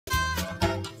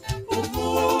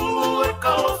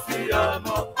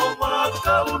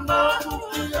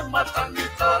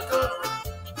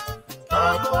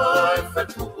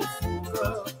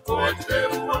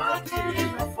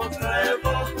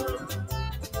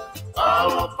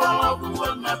ala palavu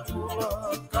na tua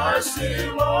kasi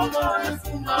longa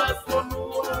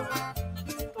FATUFONUA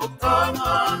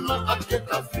tokana na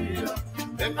akekafia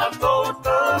dengan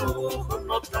tahu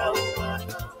no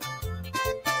tahuana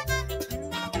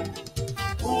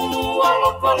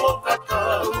alo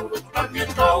kakau tangi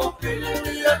tahu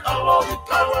pilih alo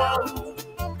kalau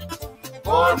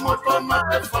koi motona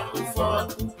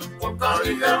FATUFONUA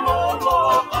wakari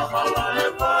lolo ahala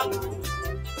evalu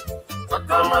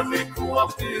kakalamiku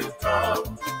wapiukau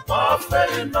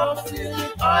wafei nofi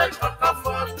ai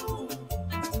kakafatu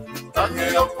tangi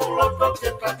okuloto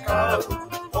ketakau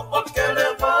okokele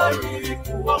vai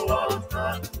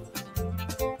kualantatu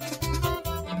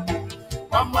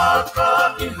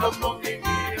mamaka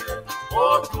ihamongingire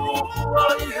otuua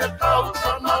ihe tau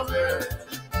tanave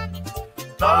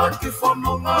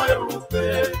takifononga elupe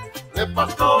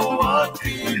lepatau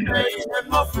ati nei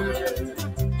enofe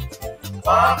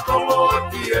Pakolo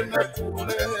tiene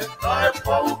kule, tae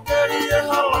pauke ie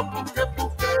hala puke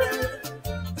puke.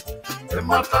 E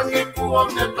matangi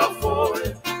kuange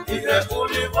tafoe, ie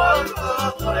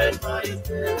ulivala tae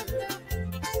maite.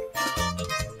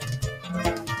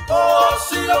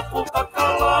 Osi aku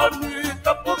kakalani,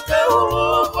 tapuke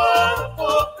ulova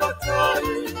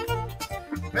pokakai.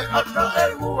 Me ata e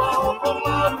hua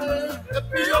hokolane, e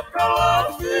pio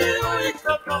kalafi ai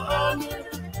kakaane.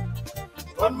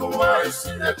 Vanua isi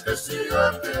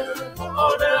siate,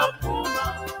 ore apuna,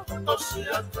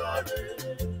 siatare.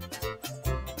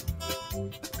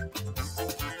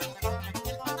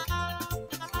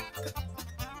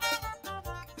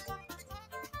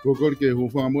 Kokori ke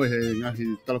hufanga mo he ngahi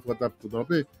talafatapu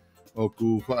tope o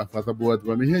ku whatapu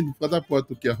atu mi hen whatapu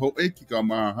atu kia ho eki ka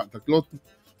ma hata klotu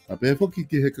a pe foki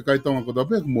ki he kakaitonga ko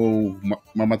tope mo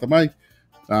mamata mai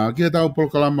ki he tau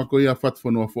polokalama ko ia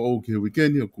FATUFONUA fo o ki he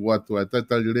wikendi o ku atu a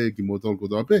taitali re ki mo tolu ko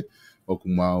tope o ku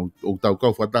ma o tau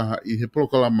kau whataha i he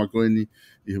polokalama ko ni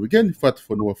i he wikendi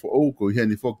FATUFONUA fo o ko i he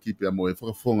ni foki pia mo e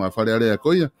whakafonga whare area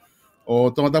ko ia o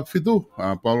tangatapu fitu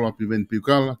a PAULA PIVENI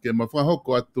PIUKALA ke ma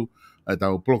whahoko atu ai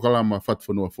tau polokalama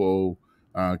FATUFONUA fo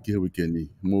ki he wikendi.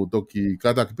 Mo toki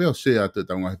kata ke peo se atu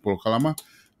tau ngahi polokalama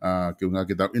ke unga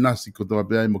ke tau inasi ko toa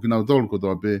pe ai mo ki nau tolu ko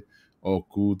toa pe o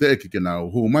ku te eki ke nau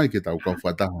hu mai ke tau kau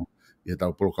whataha i he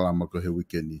tau polokalama ko he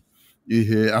wikendi. I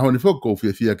he ahoni foko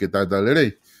fia ke tau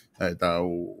lerei ai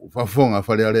tau whafonga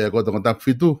wharearea ko tangatapu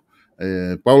fitu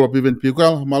PAULA PIVENI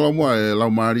PIUKALA malo mua e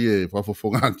lau maari e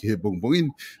whafofonga ki he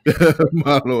pongpongini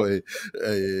malo e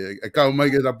kau mai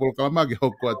ke ta polokalama ke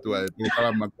hoko atu e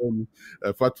polokalama koni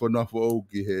FATUFONUA fo au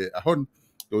ki he ahon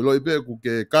ko loi pe ku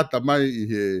ke kata mai i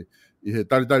he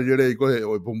tari rei ko he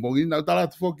o pongpongini na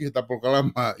talatu fo ki he ta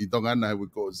polokalama i tongana he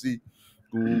wiko si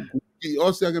ku ki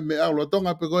osia ke me au lo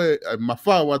tonga pe ko e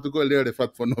mawha watu ko lea re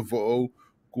FATUFONUA fo au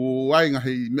ku ai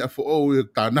ngahi mea fo au e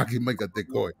tānaki mai ka te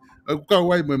koe ku kau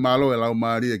wai mo malo e lau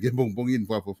maari e ke pongpongini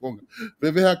whafofonga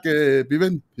peveha ke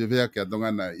piveni peveha ke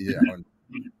atongana i he ahon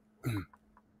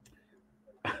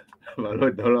malo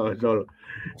tolo solo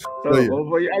o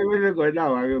foi ai me ko na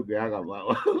wa ke aga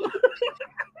ma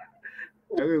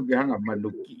ai ke hanga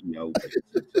manuki au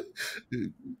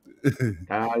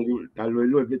ta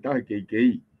lo pe ta ke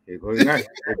e ko nga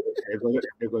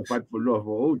e ko FATUFONUA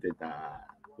fo te ta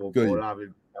ko la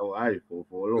au ai fo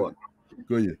lo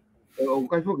ko ye o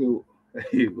kai fo ke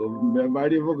me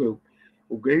mari fo ke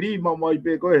o ke ri mai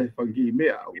pe ko e fangi me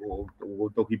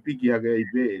o toki piki ha ke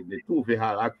pe de tu fe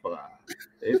halak para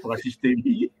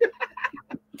sistemi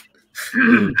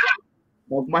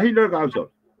mo mahino ka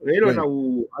so ero na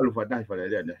u alu fatai fa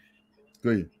le ne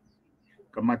ko ye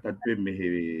kamata pe me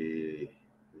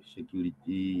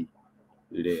security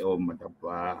le o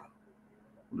matapa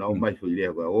na o mai fo le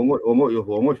ko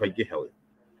o mo fa ke ha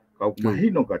ka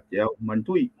mahino ka te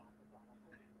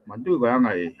mantui ko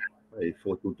anga e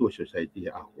foto society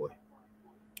a ko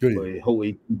e ho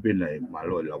e bena e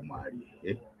malo la mari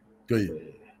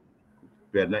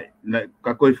pe na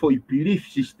ka ko foi belief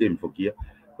system fo kia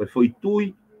ko foi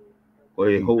tui ko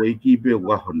e ho e ki pe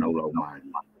wa ho na la mari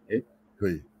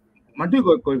mantui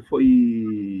ko foi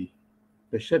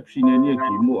perception ni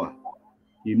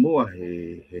ki moa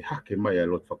he hake mai a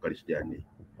lot whakaristiani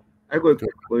ai ko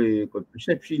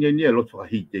perception ni a lot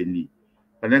whakahiteni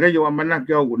Kana kai yo amana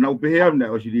ke au na upeha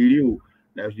na o siriu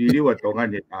a tonga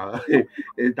ne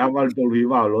ta mal to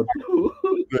liva lo tu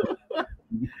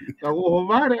ka go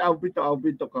mare au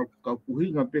pito ka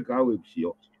kuhinga pe ka au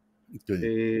exio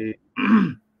he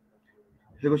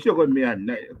ko sio ko me an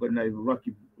ko na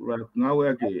rocky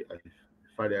ngawe ke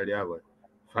fare area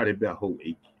fare be ho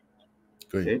eki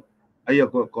ai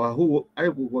ko hu ai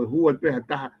ko hu pe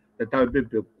ta pe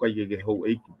pe ko ye ho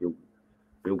eki pe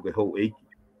ke ho eki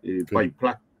pai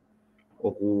plat o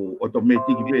ku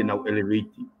automatic be na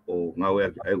elevate o ngau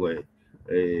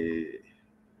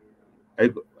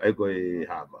ai ko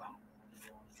haba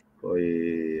ko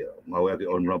ngau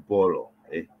on rapolo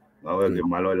ngau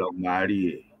malo la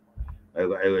mari ai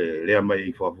le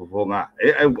mai FAFAFONGA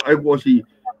ai ko si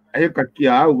ai ka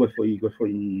kia au ko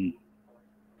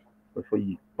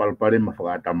foi palpare ma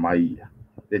fata mai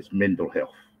that's mental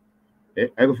health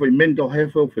ai ko foi mental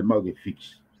health foi mau ke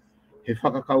fix he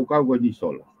whakakau ko ni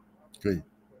solo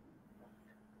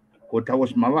ko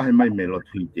tawas mawa he mai me lo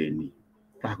tini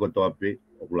ta ko to pe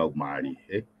o lau mari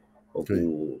o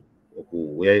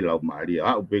ku e lau mari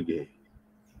a upeke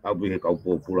kau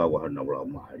popula wa na lau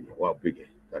mari wa upeke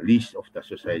the least of the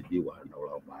society wa na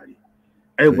lau mari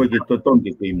ai ko ke toton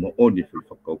ke mo oni fu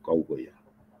kau ko ya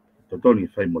toton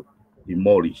fai mo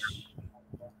demolish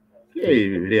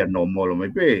ke le no molo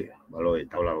mai pe malo e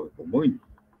tau lau ko moi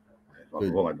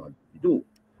FAFAFONGA no tu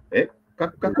ka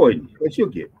ko ni ko sio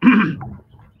ke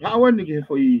awan ni ke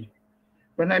foi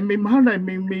pana me mahana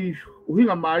me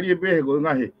uhinga mari be ko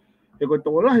ngahe e ko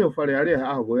to la yo fare ale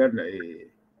ha ko ya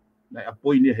na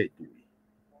apoine he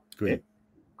tu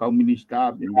kau minista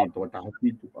me to ta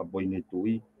hospitu apoine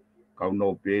tu kau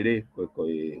no pere ko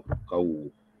kau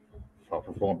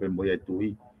FAFAFONGA pe mo ya tu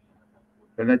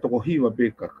pana to ko hiwa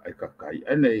be ka kai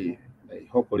ane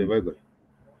hoko le vai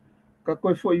ka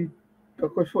ko foi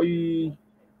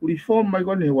uniform mai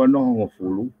ko ne wa no ho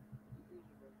fulu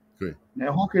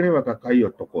na hoke rewa ka kai o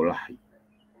toko lahi.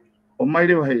 O mai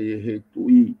rewa he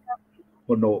tui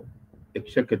hono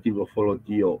executive o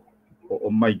folotio o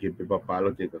mai ke pe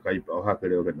papalo te ka kai pa o hake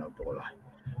rewa ka na toko lahi.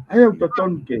 Ai au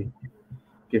taton ke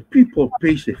people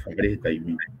pace e whakare tai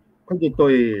mi. Ko ke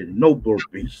toi noble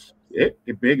pace.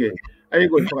 Ke pege. Ai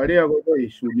ko whakarea ko toi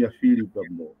sunia fili ka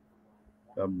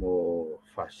mo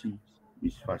fasi.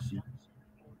 Miss fasi.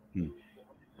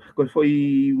 Ko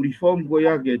foi uniform ko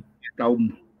ya ke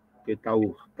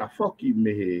tau ta foki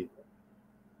me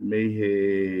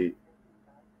he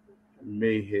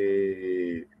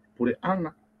pure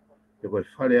anga te ko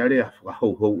fare area fa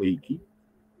ho eiki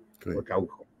o tau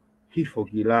hifo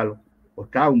ki lalo o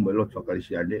tau me lo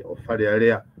whakarisiane o fare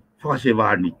area fa se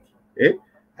vani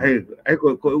ai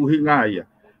ko uhinga ia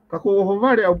ka ko ho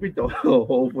vare au pito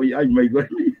ho foi ai mai go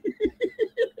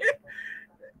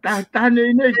ta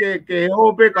ne ke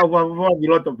ho pe ka fa ki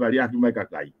loto pari aki mai ka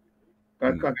kai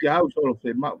ka kia au solo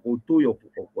fe ma o tu yo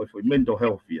ko foi mental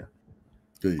health ia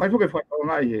kai fo ke fa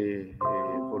ngai he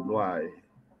fonua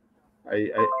ai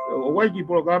o wai ki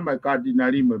POLOKALAMA ka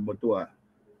dinari mo motua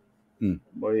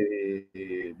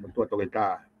motua to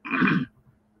ta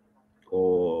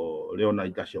o leona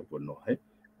itasio pono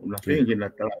una fe que na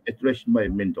address my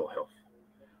mental health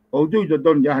o tu to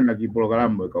don ya na ki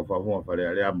POLOKALAMA ka fa fare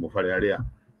area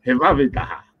he va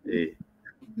veta e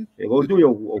go tu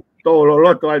yo todo lo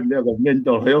loto ai me con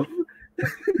mental health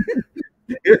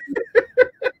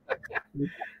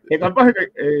e capaz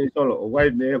que solo o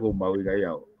guai me ko mau ga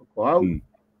ya ko au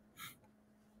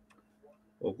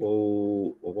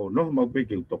o no mau pe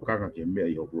que tokanga que me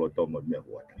ai o loto mo me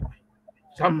ko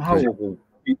somehow o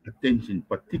attention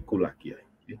particular ki ai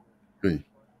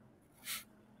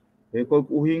e ko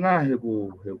uhinga he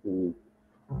ko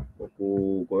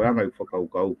anga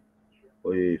whakau o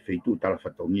feitu tala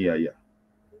fatongia ia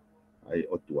ai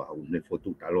o tua o ne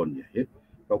fotu talonia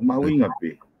ka mahuinga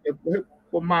pe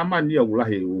ko mama ni o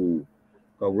lahi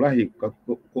ko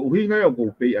uhinga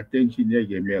o pay attention ia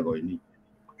ge me go ni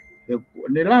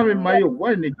ne lave mai o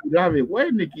wai ne ki lave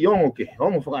wai ne ki ongo ke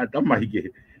ongo whakata mai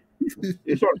ke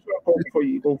e so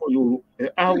ko yulu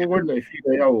a go ne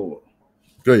fika ia o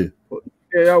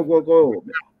ia go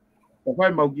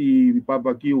fai mau ki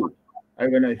papakiu ai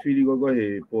gana fili go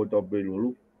he poto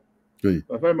belulu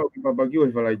fai mau ki papakiu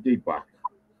e fala te pa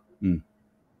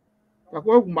ka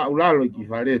ko ma ulalo ki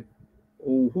fare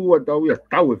o hua tau ia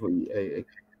tau e foi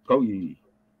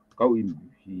kau i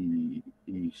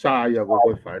saia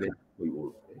go fare foi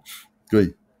o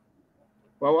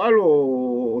pa alo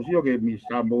o sio ke mi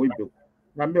sambo i pe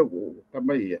na me ko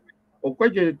tamai o kwa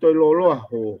ke to lolo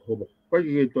ho kwa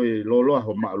ke to lolo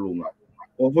ho malunga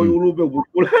o foi ulu pe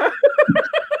bukula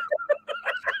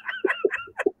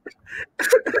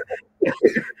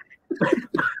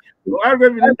o algo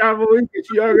me tava muito que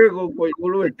chega com o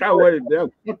ulu está o de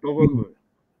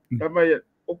tamai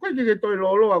o kwa ke to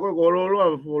lolo ko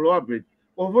lolo folo ape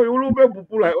o foi ulu pe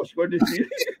bukula o se conheci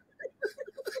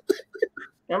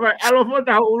tamai alo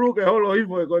fota ulu ke holo i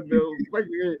foi con kwa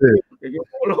ke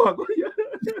holo ko ya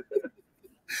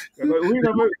ko uina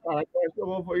me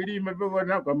ko foi ri me pego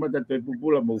na ka mata te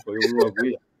bukula mo ko ulu ko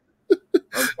ya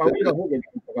pa uina ho ke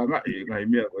ka ngai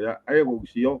me ko ya ai ko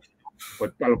sio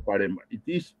But it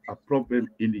is a problem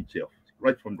in itself,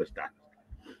 right from the start.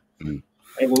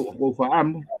 Go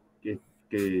faamo que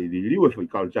diriu foi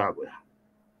calciago.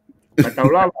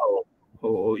 Kataulava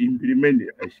o implement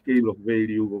a scale of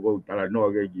value go tala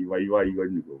no ga gi vai go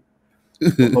ni go.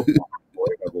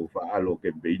 Go faalo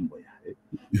que bem mo ya.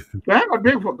 Ka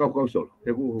bem fo ka solo.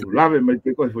 Go lave me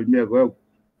te ko foi me go.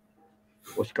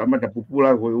 Os kamata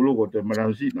pupula go ulo go te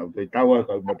manansi na te tawa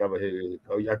ka mata he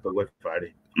ka ya to go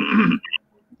fare.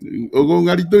 O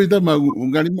ngari to ita ma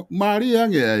ngari mari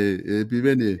ange e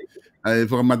piveni ai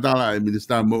whakamatala e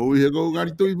minister mo ui he ko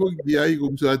ngari to ipo ki ai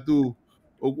kum sa tu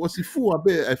o si fu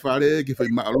abe ai fare ki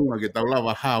foi maalunga ke tau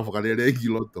lava ha whakarere ki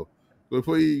loto ko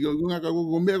foi ngaka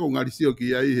ko me ko ngari sio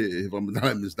ki ai he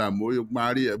whakamatala e minister mo ui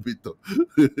mari e pito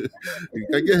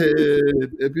ka ke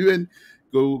e piveni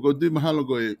ko tu mahalo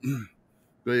ko e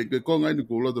ko ngai ni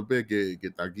ko loto pe ke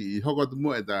taki hoko tu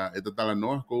mo e ta tala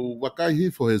noa ko wakai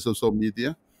hi fo he social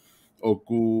media o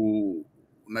ku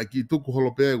na ki tuku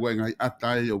holopea wa ngai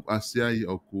atai o asiai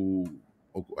o ku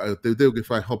te ke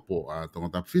fai hopo a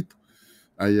tonga fit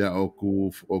aia o ku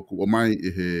o mai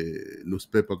he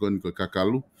newspaper kon ko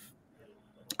kakalu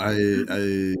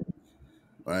ai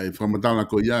famatala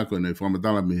ko ia ko nei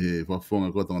famatala me he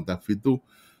fonga ko tonga fitu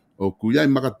o ku ia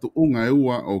makatu unga e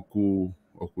ua o ku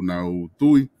nau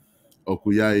tui o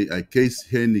ku ia ai case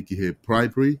heni ki he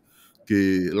primary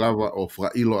ke lava o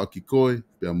whailo a kikoe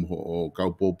pe mo o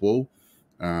kaupopo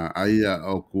aia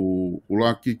o ku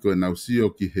ulaki ko na usio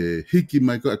ki he hiki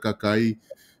mai ko kakai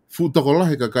futoko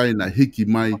lahe kakai na hiki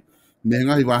mai me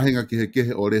ngai wahenga ki he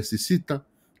kehe o resisita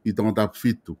i tonga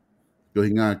fitu ko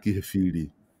hinga ki he fili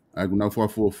ai kuna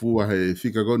fu he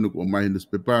fika ko no mai no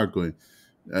spepa ko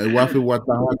ai wafe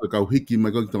wata ko ka hiki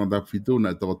mai ko tonga fitu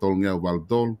na to tolnga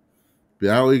valdol pe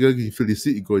ao i ki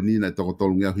filisi ko ni na to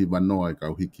tolnga hi vanoa ka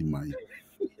hiki mai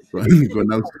ko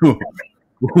na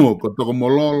ko to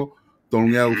mololo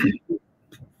tolnga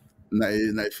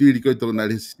na fili ko to na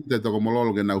resisita to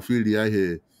mololo ke na fili ai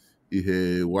he i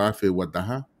he wafe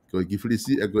wataha ko ki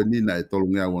filisi e ko ni na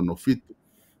tolnga wono fit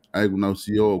ai kuna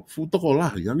usio futoko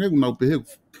la yang e kuna pe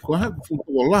ko ha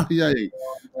futoko la ai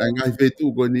ngai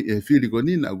fetu ko ni e fili ko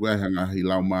ni na ko hanga hi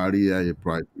la maria e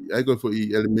pride ai ko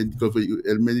foi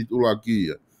element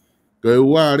ulaki ko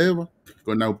whatever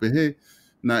ko na pe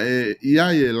na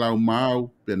ia e lau mau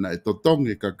pe na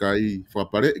totonge kakai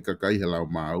whapare kakai he lau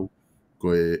mau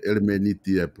ko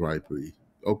elemeniti e primary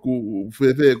o ku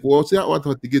fefe ko se a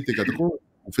wata tikete kata ko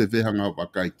fefe hanga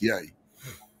pakai ki ai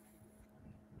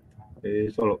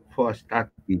solo for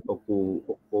start o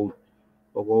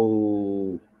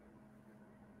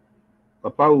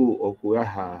papau o ku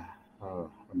ha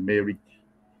merit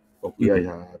o ku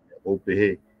ha o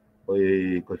pe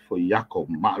ko foi yako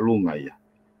malunga ia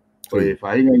ko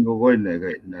fainga ngo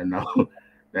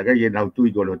na ka ye na tu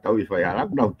ko tau I fai ala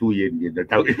na tu ye ni na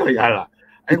tau I fai ala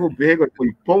ai ko pe ko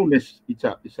bonus it's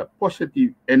a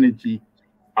positive energy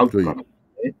outcome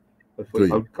ko foi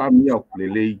outcome ya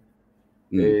lele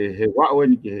he wa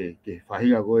wen ke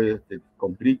fainga ko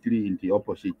completely in the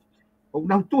opposite o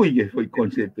na tu ye foi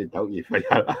concept tau I fai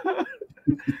ala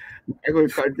ai ko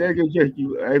ka te ke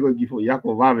ai ko ki foi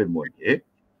yako vave mo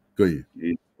koi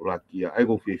Rakia, I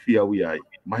go fia we I.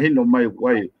 Mahino mai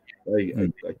wai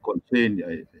I concern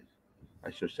I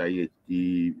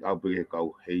society au bege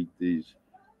kau haters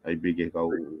I bege kau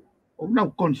o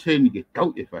não concern ke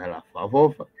kau e fa la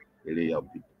favor ele ya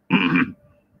pi.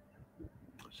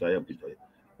 Saya pi.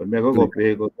 Pe me go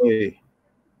pe go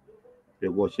pe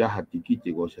go sia hatiki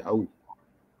te go sia au.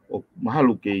 O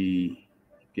mahalo ke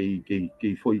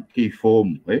foi ke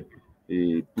form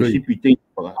precipitating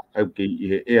au ke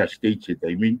air stage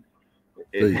I mean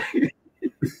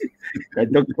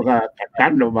katok para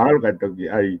katano mahal katok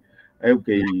ai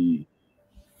ke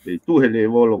tu hele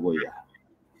volo go ya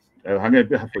hange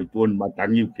pe foi tuon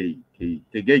matangi ke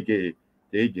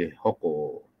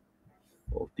hoko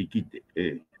o tikite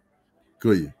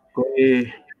koi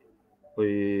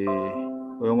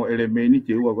ngo elementi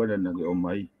te ua kona na o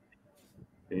mai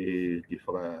ti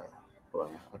fra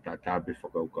ata pe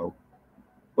fokau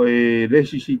Poi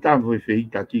resisita foi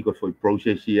feita aqui que foi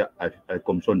processia a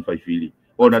comissão fai fili.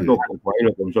 Ona to ko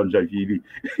a comissão fai fili.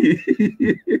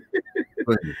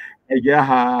 E já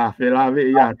ha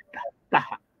felave ya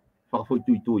ta. Fa foi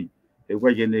tui. E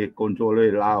vai que ne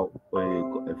controle lá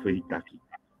foi aqui.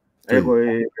 E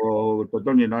ko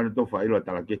totoni na to fai lo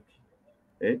talaketi.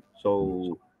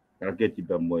 So talaketi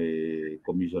pe mo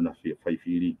comissão fai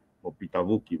fili o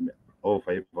pitavuki o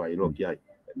fai lo que ai.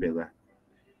 É verdade.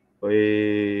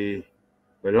 Foi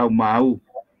lau mau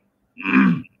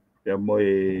pe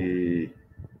moi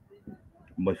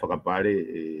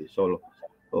whakapare solo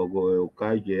o go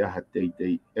kai ke a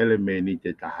te elementi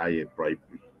te tahai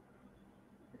primary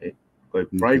ko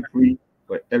primary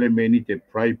ko elementi te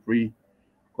primary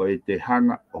ko te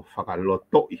hanga o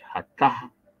whakaloto I hataha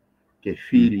ke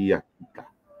whiri a kita.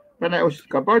 Pena o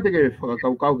ka pau te ke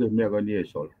whakakaukau ke mea gani e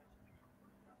solo.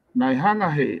 Nai hanga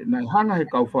he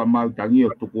kau whamautangi o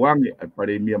tukuange ai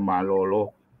pare mia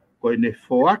malolo ko ne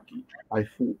foaki ai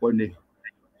fu ko ne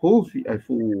hufi ai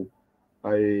fu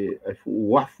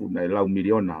wafu nai lau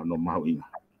miliona no mauinga.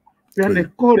 Pea ne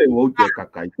kore o te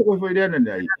kakai. Ko foi rena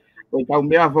nei. Ko tau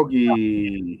mea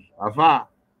foki afa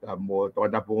ka mo to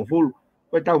da pongful.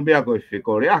 Ko tau mea ko fe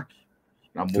koreaki.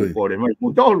 Na mo kore mai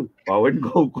mo tolu. Pa wen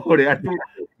ko kore atu.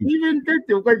 Even te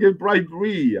te ka ke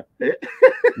primary.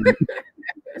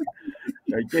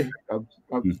 Kai ke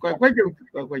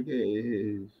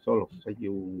solo kai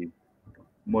ke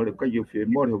more kai ke fe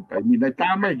more kai mi na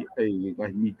ta mai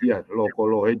kai mi tia lo ko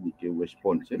lo he ke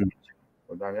response.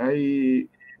 O da ai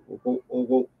o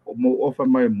mo ofa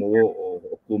mai mo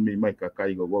o kumi mai ka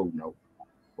kai go nau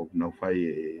o nau fai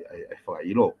ai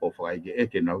fai lo o fai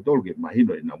ke nau tol ke mai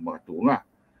no na ma tu nga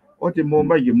o te mo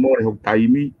mai ke mo ho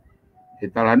taimi he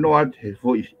tala no at he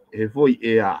foi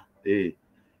e te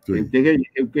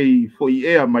foi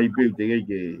e mai pe te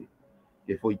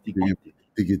ke foi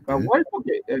tiki ka wai ko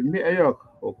ke me ai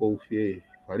o ko fe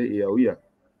fare e auia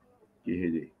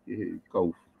ke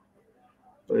kau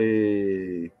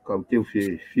kau teu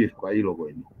fe kai lo ko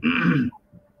ni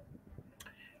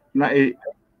na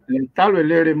le talo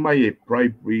lere mai e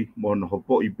primary mon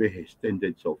hopo I be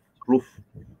standards of proof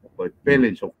or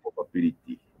balance of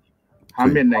probability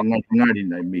hame na ngari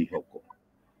na mi hoko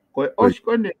ko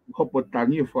osko ne hopo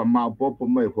tangi fa ma popo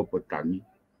mai hopo tangi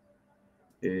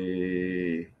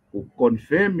o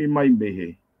confirm mai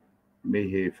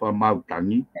me fa ma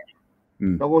tangi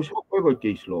ta go so ko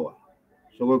case law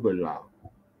so ko la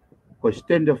ko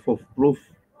standard of proof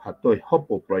hato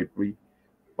hopo primary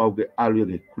pau ke alio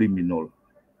de criminal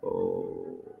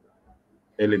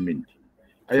element.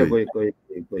 Aya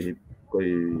ko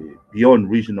beyond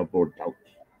reasonable doubt.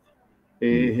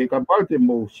 He ka parte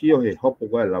mo sio he hopo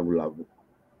ko lavu.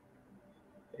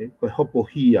 Ko hopo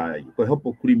hia, ko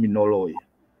hopo criminal.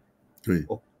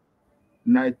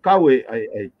 Na kawe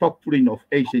ai doctrine of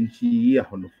agency ia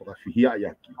hono whakawhihia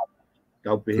yaki.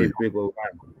 Kau pehe ko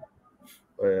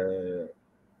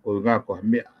ngā ko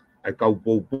mea ai kau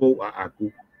pou a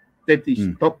aku. That is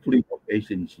doctrine of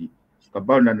agency. Ka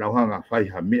bauna na hanga fai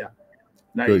ha mea.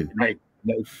 Nai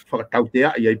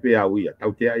whakatautea I pe au ia.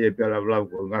 Tautea I pe lau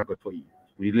ko ngā ko toi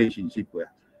relationship ia.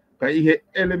 Ka I he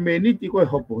elementi ko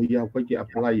hopo ia ko ki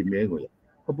apply me ngo ia.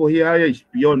 Hopo ia is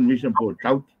beyond reasonable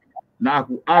doubt. Na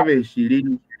aku ave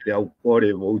silini te au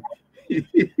kore vote.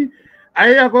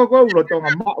 Ai ako ko lo tonga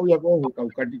mau ia ko kau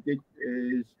kadike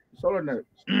solo na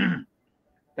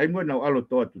tai mo na alo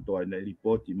to tu to na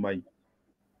report mai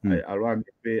ai alwan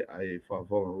pe ai fa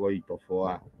go I to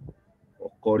foa o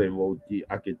kore vote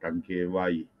ake tanke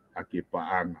vai ake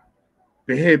paanga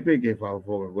pe ke fa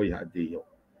go ya dio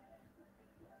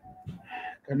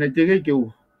kana te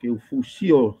ke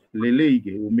fusio lele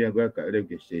ke o me ga ka re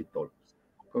ke se to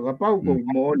ka pau ko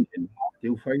mo te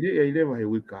fai ai le vai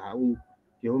wika u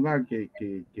ke nga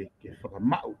ke fa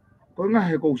mau ko nga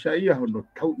he ko sa ia no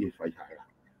tau e fai hala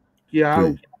ki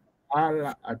au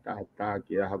ala ata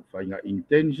ke ha fai nga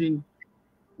intention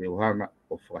te hanga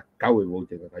o fa tau e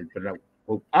vote ka kai pera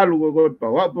o alu go pa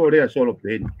wa po re solo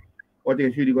pen o te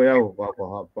fili go yao pa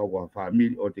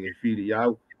family o te fili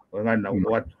yao o nga na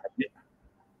wat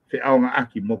fe au nga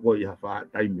aki mo ko ia fa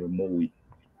tai me mo ui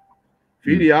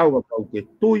fili yao ka ke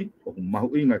tui o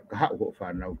mau inga ka ho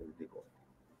fa na ko te ko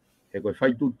he ko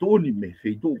fai tu ni me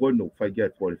fei tu ko no fai ke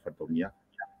po le fatomia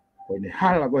ko ne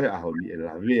hala ko he a ho ni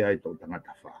la ve ai to tanga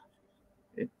ta fa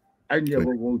ai ni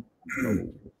go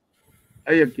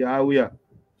ai ki au ia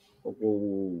o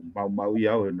ko mau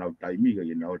ia o na tai mi ga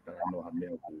na o ta no ha me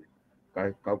ko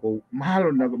ka ko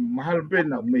mahalo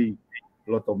pena me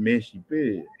loto mesi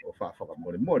pe o fa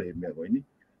more me go ni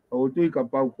o tu ka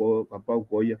pau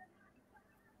ko ia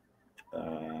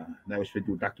na o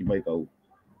fetu taki mai kau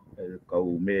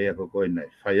me ko na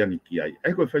faiangi ki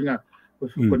ai ko fanga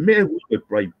ko me ko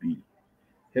private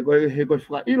he ko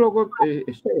fa ilo ko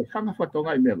se hanga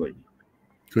fatonga me go ni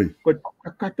ko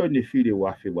kato ni fili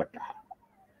wa fe wataha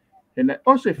ena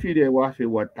o se fili wa fe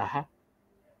wataha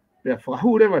pe fa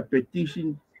hure va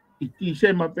petition iti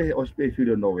se ma pe o spe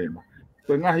fili novema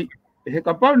ko ngahi he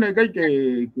ka pau na kai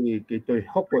ke to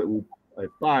hoko u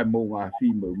pa mo nga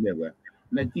fi mo me go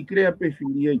na ti crea pe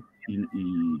fili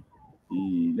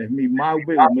I na mi mau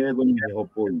be o me go ni ho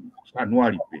po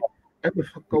januari pe e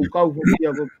ko kau fo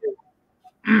ia go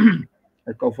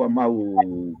kau fa mau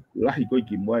lahi ko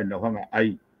ki mo na hanga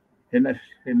ai hena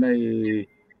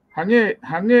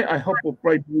hange ai hopo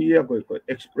pride buia ko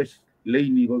express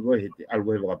lane ko he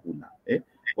algo va puna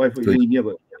wai foi lane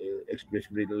ko express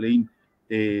lane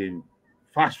te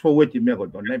fast forward me ko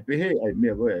don pe he ai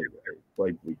me ko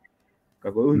ai pui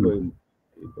ka ko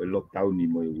lockdown ni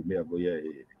mo me ko ya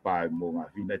pa mo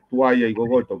nga fina tua ia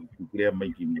ko to clear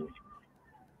mai ki mo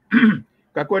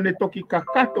ka ko ne toki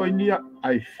kakato ni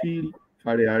I feel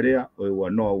fare area o wa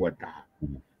no wa ta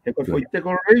he ko foi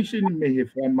decoration me he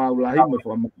fa maulahi mo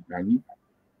fa matangi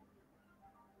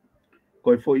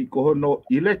ko foi ko no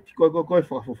electric ko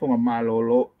fa fonga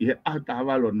malolo i a ta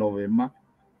valo novema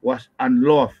was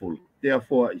unlawful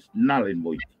therefore is null and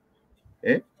void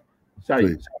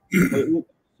sai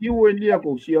you and ya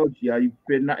ko si au si ai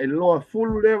pena e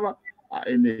lawful leva a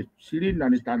ene silina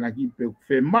ni tanaki pe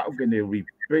fe ma ke ne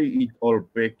repay it all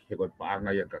back he ko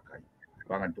panga ya kakai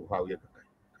panga tu hau ya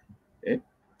kakai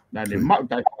na ne ma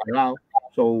ta lao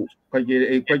so ka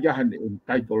je han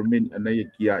entitlement ana ye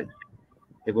kiai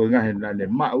he ko nga na ne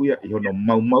ma u ya i hono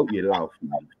mau ye lao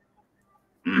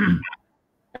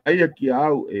ai ya ki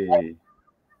au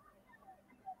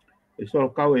so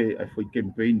kau ai foi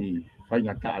campaign ni fai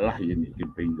nga ta la ye ni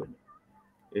campaign do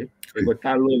e ko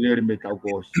ta lo le me ta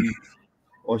ko si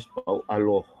os pau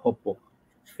alo hopo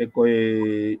he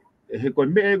ko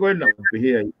me ko na pe he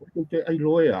ai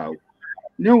lo ya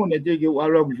ne one te ke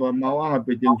alo ki fa mawa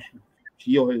pe te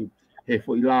si o he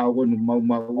foi la ko no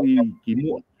mau i ki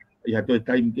mo ya to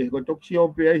time ke ko tok si o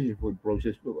pe ai foi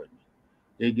process ko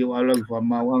te ke alo ki fa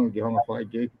mawa ke hanga fa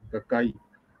ke kakai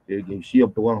te ke si o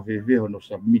pe wa fe no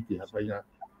submit ha fa ya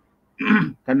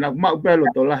kana ma pelo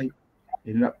to lahi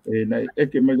na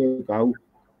ke me ka u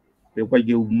pe kwa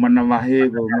ke mana mahe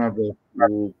ko na ko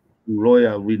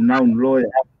lawyer renowned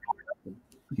lawyer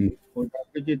ko ta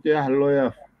ke te a lawyer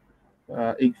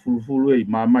ik fulfulu e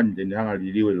maman de hanga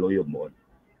liliwe lawyer mo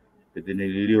te ne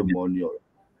liliwe mo ni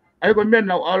ai ko me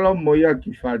na ala mo ya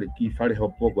ki fare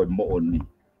hopo ko mo oni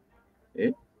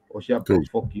o sia po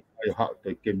foki ai ha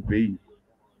te campaign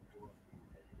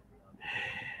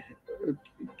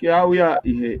ke au ya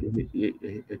i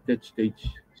that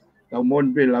stage tau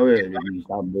mon be la we ni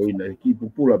sa mo ina ki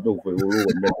pupula pe ko lo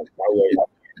me tau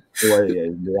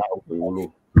e le au ko lo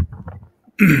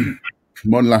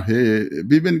mon la he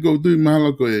biben go tu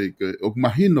malo ko o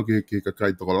mahino ke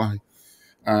kai to la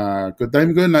ko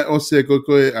time go na o se ko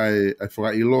ai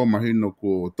fra ilo mahino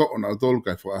ko to na tol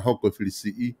ka fra hoko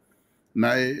filisi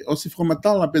na o si fra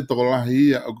matala pe to la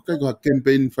hi o ko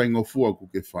campaign fa ngofu ko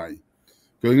ke fai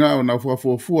ko nga na fu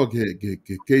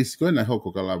ke case ko na hoko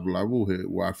kala blavu he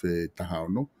wa fe tahao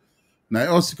no na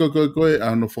o si ko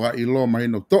no fra ilo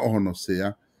mahino to hono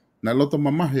sea na loto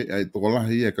mamahe ai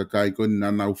tokolahi e kakai ko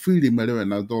na ufili melewe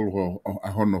na tolu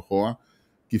ahono hoa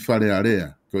ki fare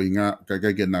area ko inga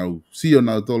kakai ke na sio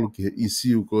na tolu ki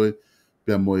isiu ko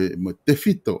pe mo te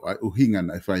fito ai uhinga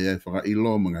na fai e whaka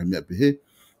ilo mga mea pehe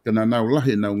kana na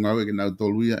lahi na ngawe ke na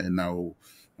tolu ia e na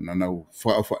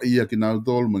wha ia ki na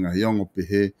tolu mga hiongo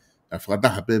pehe a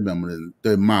whakataha pe mea mo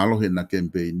te maalohe na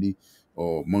campaigni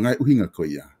o mga uhinga ko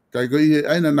ia kai ko i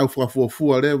aina na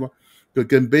whakafuafua rewa ko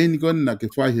campaign ko na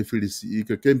ke fai he filisi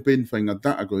ko campaign fai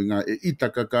ngata ko nga ita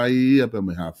kakai ia pe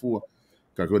me hafua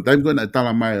ka ko time ko na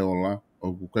tala mai ola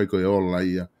o kai ko ola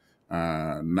ia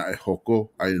na e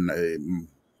hoko ai na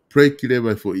break le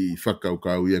vai fo i faka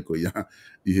ka ia ko ia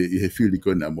i he fili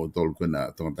ko na motol ko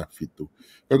na tonta fitu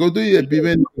ka ko tu e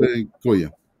piveni ko ia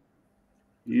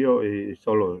io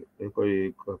solo ko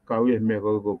ka ia me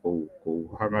ko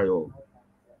hanga yo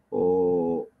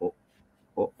o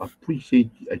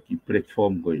appreciate ai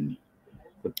platform ko ni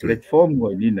platform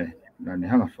ko ni na ne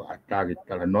hanga fa atake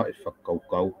tala no e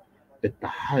whakaukau e ta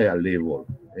higher level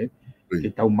e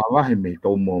tau mawahe me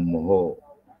tau mo ho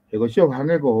e ko sio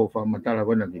hanga ko ho fa matala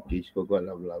ko na ke kis ko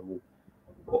la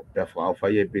o pe fa fa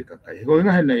ye pe ka kai ko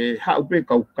nga na e ha pe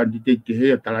ka candidate ke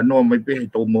he tala no mai pe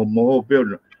tau mo ho pe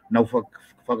na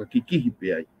fa kiki pe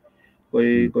ai ko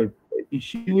i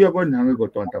siu ya ko na ko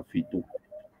tonta fitu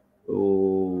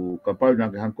o kapal na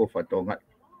hanko fatonga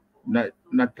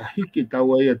na tahiki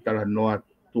tawa ia tala noa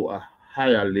to a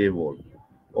higher level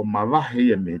o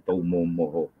mawahe ia me tau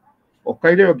mo o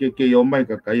kaire o ke o mai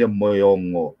ka kai mo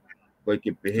yongo ko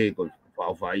ke pehe ko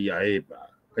fa ia e ba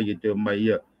kai te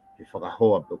mai ia e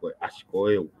whakahoa pe ko asko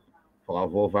e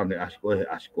whakahoa nge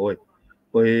asko e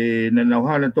ko na na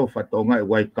hana to fatonga e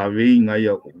wai kavinga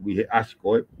ia wi he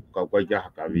asko e ka kai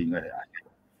ja kavinga e asko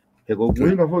he ko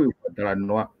kuinga foi tala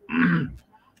noa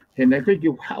he na ke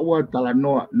hawa tala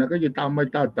noa na ke ta mai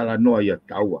ta tala noa ia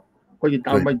taua ko ki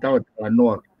ta mai ta tala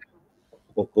noa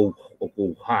o ko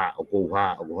ha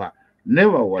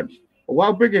Never once.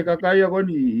 Wa peke kakaya ko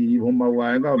ni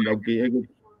humawa nga na ke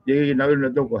na na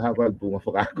to ko ha ko tu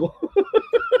nga ko.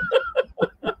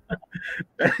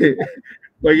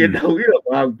 Ko ke na uilo ko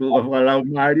ha tu nga la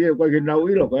mari ko ke na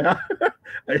uilo ko ha.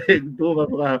 Ai tu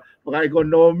nga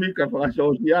economic ka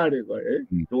social ko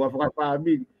tu nga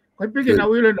family. Ko peke na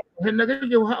uilo na ke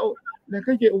ha na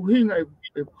ke uhinga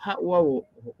ha wa o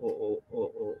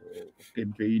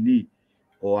campaign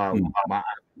o ma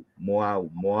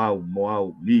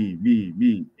moau, mi,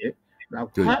 na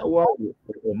ka wa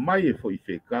o mai foi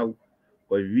fekau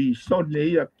ko vi son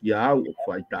ia ki au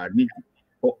fai tani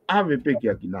o ave pe ki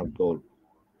aki na tol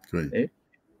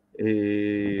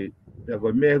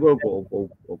ko me ko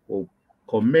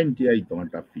comment ai to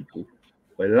ta fitu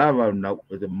ko lava na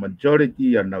the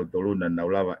majority ya na tolu na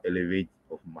lava elevate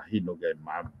of mahino ga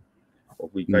mam o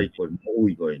kui kai ko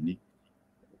moi ko ni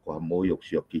ko moi o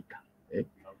sio kita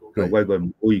ko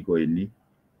ui ko ni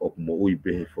o mo ui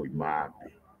pe foi ma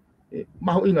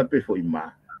ma ho inga pe foi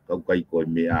ma ka kai ko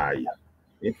me ai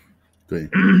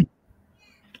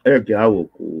ke au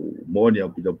ko mo ni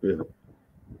o pito pe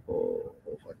o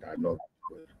fatano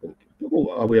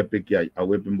ko awe pe ki ai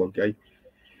awe pe mo ki ai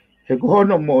he ko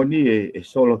hono mo ni e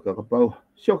solo ka pau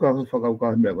sio ka fa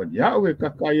ka me ko ya o ka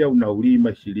kai au na uri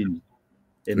ma silini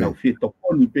e na fito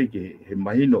poni pe ke he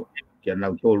mahino ke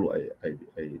na tolu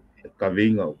ai ka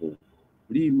venga ko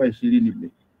li mai silini me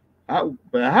ha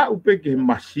u pe ke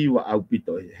masiva au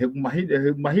pito he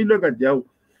mahino ka jau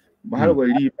mahalo ko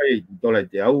li mai tola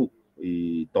jau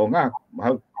i tonga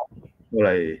mahalo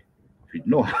tola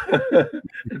fitno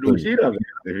do sira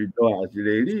fitno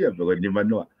asileria pero ni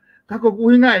mano ka ko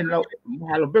kuhinga na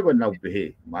mahalo pe ko na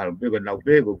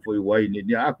pe ko foi wai ni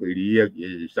ako iria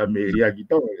sa meria ki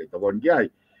to bon gai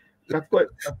ka ko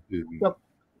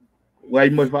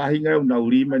wai mo fa hinga na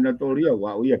uri mai na toria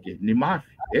wa uia ke ni ma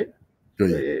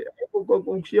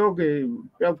ko sio ke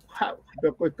pe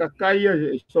ko kakaya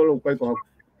solo kai ko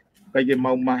ke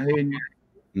mau mahen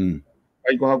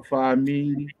kai ko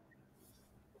family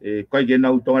kai ke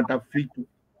na utonga ta fitu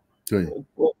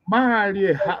ko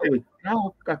mali ha we na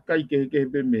kakai ke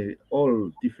be me all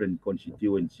different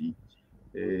constituency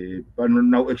pano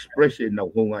na express na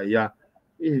honga ya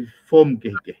form ke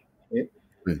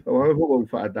o ho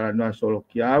fa ta na solo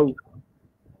ki au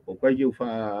o kai ke fa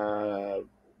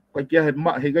kai ke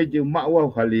ma he kai ke ma wa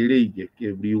halere ke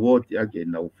reward ya ke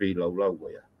na fe la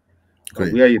ya ko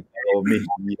ya o me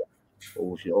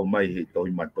o si o mai he to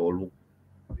matolu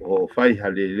o fai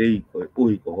halere ko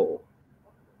ui ko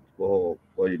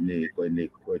ni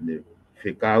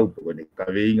fekau ko ni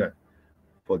kavinga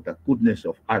for the goodness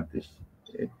of others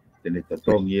tene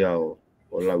tatongi o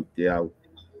lau te au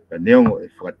ka neongo e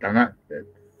whakatanga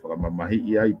whakamamahi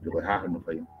i ai pe koe haha no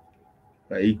whai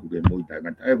ka iku ke mui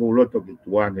tangata e ko loto ke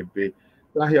tuange pe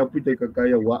lahi au pita ka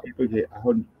kaya wa pe ke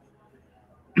ahon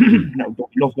na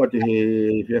utoki te he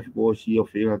whiawhiko si o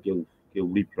whenga ke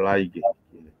reply ke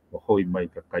hoi mai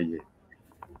ka kaya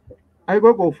ai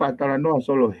ko whatara noa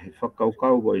solo he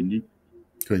whakaukau ko ni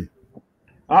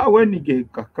a weni ke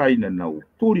kakai na nau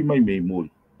turi mai mei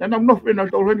mori na no pena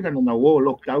to ren kana na wo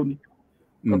lockdown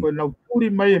ka ko na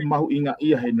turi mai mahu inga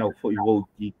ia he na foi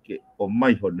voti ke o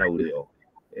mai ho na reo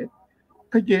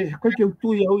ka ke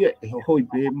tu ia o hoi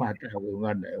pe ma ta ho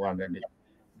ngana e wanga ni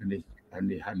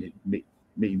ani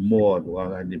me mo do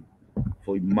wanga ni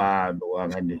foi ma do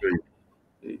wanga ni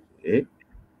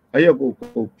ai ko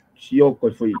sio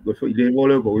ko foi le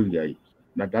volo ko ngai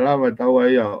na talava tawa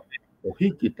ia o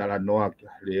hiki tala noa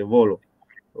le volo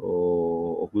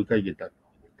o kui kai ke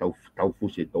tau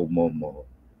fuse tau momo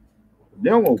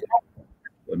neongo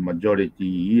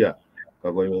majority ia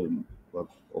ka ko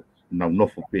na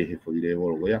nofo pe he foi le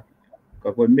volo ya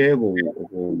ka ko mego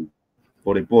o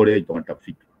pore ai tonga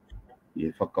fitu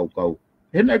e whakaukau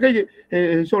he na kai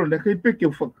he solo na kai pe ke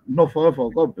no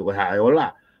whakau pe ko hae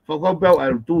ola whakau pe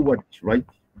au do what's right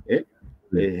he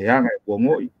hanga ko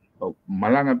ngoi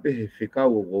malanga pe he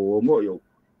whekau o ngoi o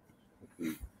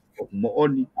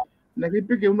mooni na ke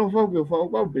pe ke no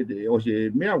whakau pe te o se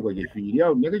mea ko ke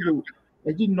whiria na ke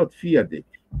I did not fear that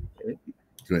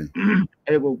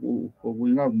e ko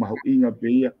inga mahu inga pe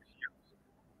ia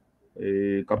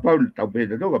ka pau tau pe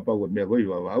te ka pau mea koi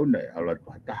wa una ala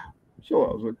pata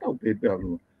so tau pe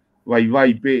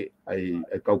vai pe ai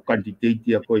kau quantity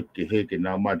ko ke he ke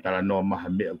na matala no maha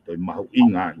mea to mahu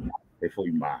inga e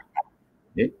foi ma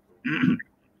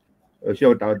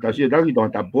so ta si ta ki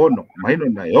ta bono mai no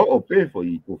na o pe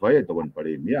foi tu fai to con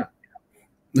pare mia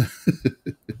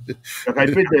ka kai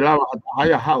pe te lava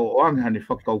haya ha o ang hani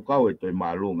whakaukau e toi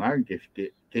maalunga ke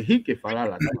hike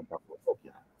whalala ta po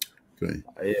kia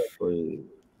ai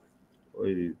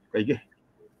kai ke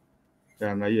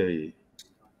Tanga ia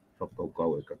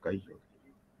whakaukau e kakai.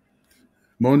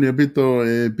 Moni apito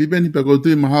pipeni pa ko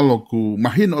tui mahalo ku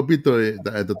mahino apito e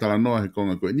talanoa he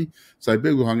konga ko ni sai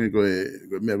pe ko hange ko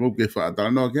me ko ke fa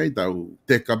talanoa ke tau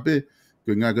te kape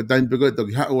ko nga ko tain pe ko to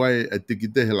ha wai e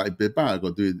tikite he lai pe pa ko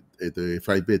tui e te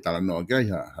fai pe talanoa ke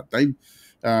ha tain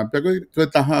pe ko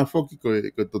ta ha foki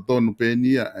ko to tonu pe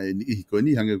ni ni ko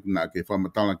ni hange na ke fa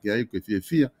matala ke ai ko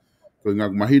fia ko nga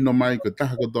mahino mai ko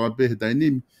ta ko to pe he tain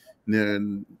ni ne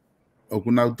o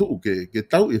kuna tu ke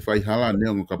tau e fai hala ne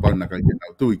o ka pa na ka ke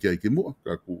tu ke mu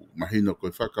ka ku mahino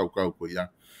ko fa ka ko ya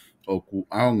o ku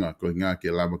aonga ko nga ke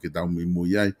lava ke tau mi mu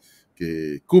yai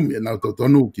ke kumi na to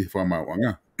tonu ki fa ma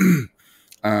wanga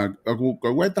a ku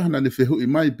ka weta na ne fehu i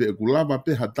mai pe ku lava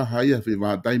pe hata haia fe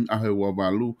va time a he wa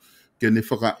valu ke ne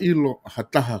faka ilo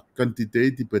hata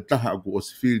quantity pe taha ku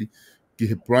osfili ki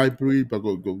he primary pa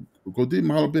ko di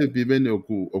mahalo pe piveni o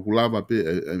ku lava pe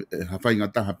ha fai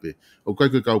ngata pe o kai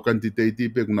ka quantity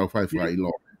pe ku na fai fai lo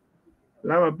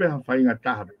Lava pe ha fai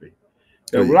ngata pe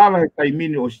te lava he kai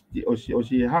mini o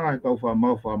si hanga ka fa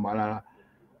ma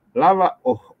lava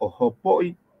o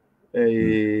hopoi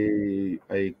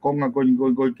ai konga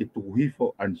go ke tu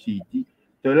hifo an city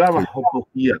te lava hopo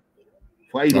hia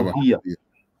fai lo hia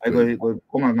ai ko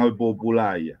konga ngau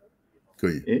populaia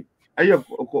ai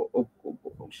ko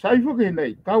sai fo ke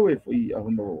nei kau e foi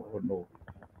ono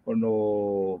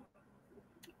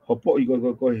hopo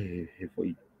go he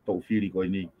foi to fili ko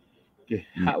ni ke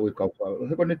ha we ka fa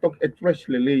he ko ne tok address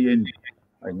le en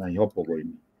ai ngai hopo ko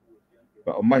ni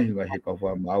pa o mai ngai he ka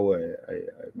fa mau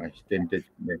ngai extended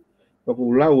ne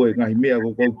ko lau e ngai mea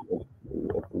ko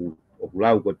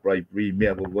lau ko primary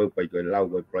mea ko lau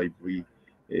ko primary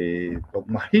tok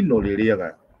mahino le ria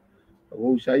ka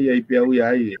o sai ai pe au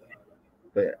ai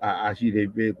a si de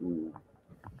pe ku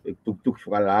tuk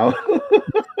falao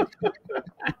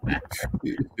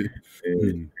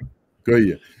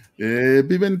koia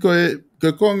piven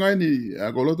ko ngai ni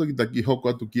a ko loto ki taki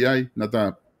hoko atu ki ai na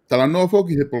ta tala no fo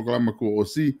ki he programa ko o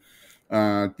si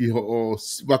ki ho o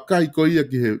wakai ko ia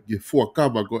ki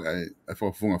fuakava ko e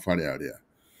fonga fale area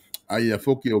ai a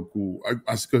foki o ku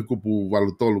asko ko pu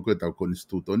valutolu ko ta ko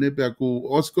instituto ne pe ku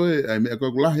osko ai me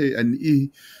ko lahe an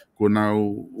I ko na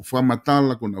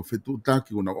famatala ko na fetu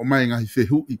taki ko na o mai ngai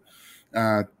fehui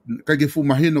ka ke fu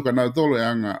mahino ka na tolo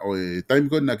anga o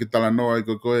time ko na ke tala no ai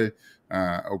ko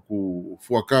o ku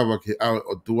fuakava ke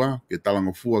o tua ke tala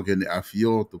ngo fua ke ne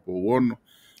afio to ko wono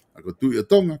ako tu e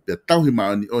tonga pe tau hi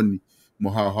maani oni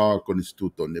mo ha ko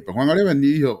instituto ne pa hanga lewa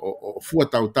ni o fua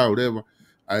tau lewa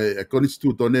ai ko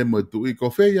instituto ne mo tu I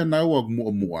ko feia na o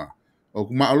o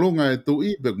ma alonga e tu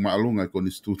I be ma alonga ko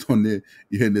instituto ne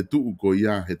I he ne tu ko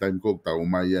ia he time ko tau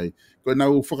mai ai ko na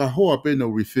u faka hoa pe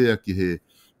no refer ki he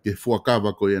ke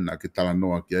fuakava ko ia na ke tala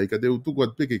noa ki ai ka te utu ko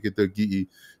peke ke te ki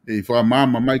I fa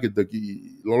mama mai ke te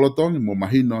ki lolotong mo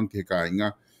mahino an ke ka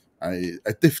inga ai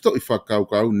te fito I fakau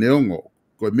kau neongo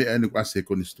ko me ane ko ase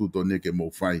ko instituto ne ke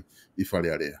mo fai I fale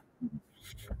area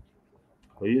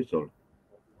ko isso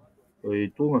o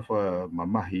tu ma fa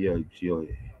mamahi ai sio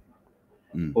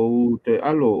o te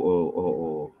alo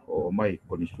o mai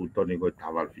ko instituto ne ko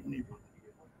taval fini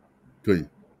toi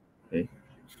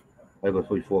ai ko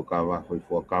foi fuakava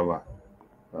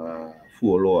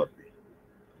fuoloa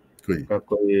toi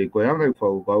ko anga I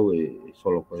fau kau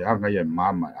solo ko anga ia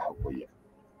mama ko ia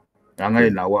anga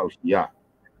na wa usia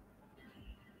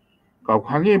kau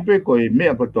hangi pe ko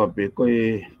mea ko to pe ko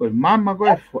mama ko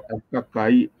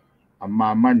kakai a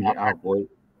mama ni a ko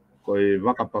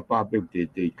waka papa pe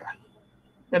te kai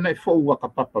pena fo waka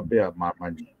papa pe a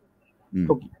mama ni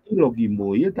to ilo ki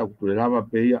mo ia ta ku lava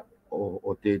pe ia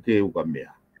o te u ka mea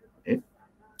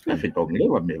a se tong le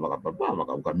wa me waka papa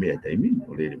waka u ka mea te mi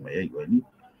o le mai ai ko ni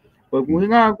ko ku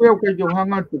hinga ko ke jo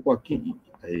hanga tu kwa ki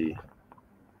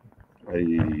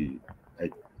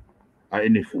ai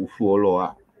ne fu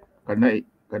loa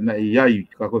kana iai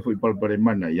ka ko foi pal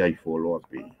mana iai fo loa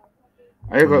pe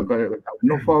ai ka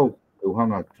no fau u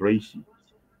hanga Tracy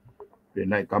pe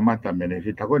nai kamata mene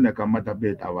fi ta ko na kamata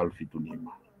pe ta val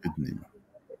fitunima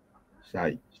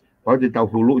sai pa te tau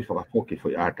hulu I fa foke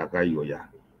foi ata kai o ya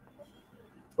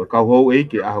ko ka ho e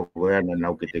ke a ho ya na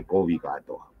nau ke te kovi ka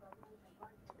to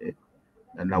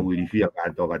na nau I fia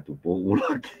ka to ka tu po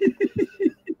ula ki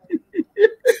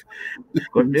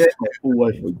ko me o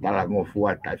ai foi tala ngo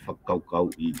fua tai fa kau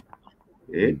I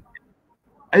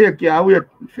ai ke au ya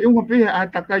fe un pe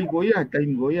ata kai go ya tai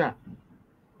go ya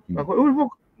ka ko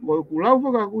o ku lau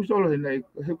ka ku solo nei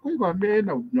he ko me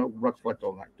na rak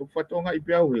fatonga I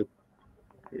pe au he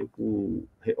ku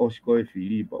he osko e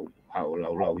filipa ha o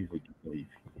lau I fo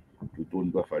tu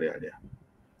ton ka fare ale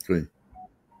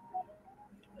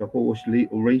Tako osli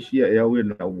Eurasia e au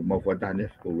na mawhatane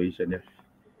Eurasia ne.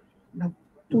 Na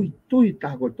tui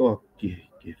tako toa ki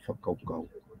whakaukau.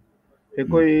 He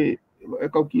koe e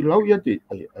kau ki lau ia te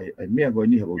ai mea koe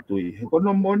ni hako tui. He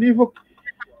kono moni hok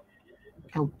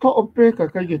kau to'o pe ka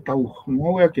kai ke tau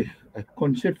ngau ea ke a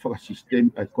concept for a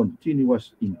system a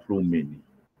continuous improvement.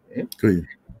 Koe.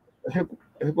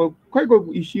 He koe kai koe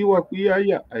isiwa kuia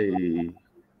ia ai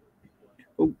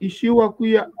isiwa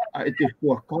kuia a e te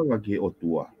huakawa ke o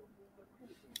tua.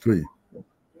 Koe.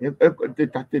 Te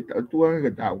tua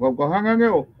ke tau kau hanga nge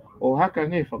o haka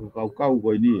nge whakakau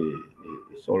koe ni e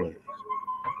solo.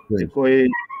 He koe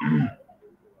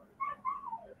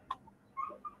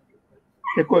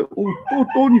he koe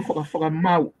tōni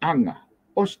whakamau anga.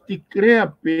 O sti krea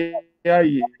pe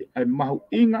ai mau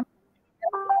inga.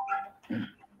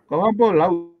 Ka wampo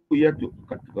lau ia tu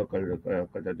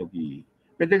kata toki.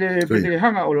 Pete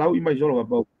hanga o lau imai solo ka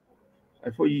pau.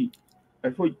 Ai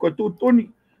foi koe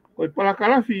tōni koe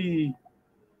palakalafi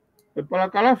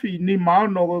ni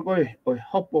maono koe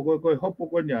hopo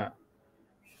koe nia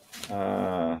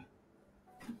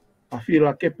a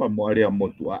fila kepa mo area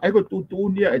motua. Ai ko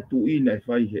tutunia e tuina e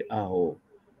fai he aho.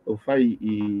 O fai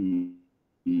i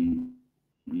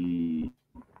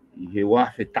he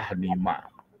wafe tahani ma.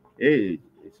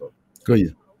 So.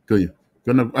 Koia.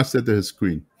 Gonna asset the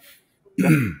screen.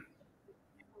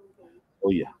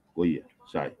 Koia.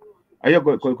 Sai. Ai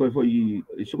ko foi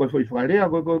so ko foi farea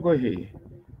ko he.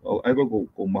 Ai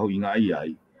ko mau inga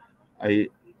ai.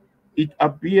 It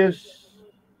appears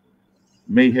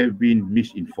may have been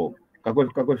misinformed.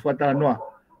 Kako fata noa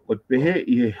o pehe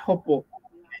I he hopo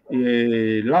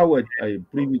I lau ai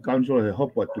Privy Council he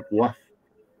hopo tu kuaf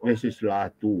versus la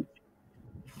tu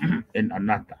en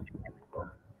anata.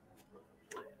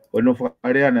 Ono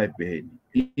whakarea na pehe.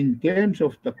 In terms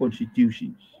of the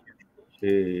constitutions,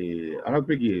 in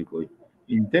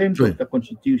terms of the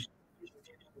constitution,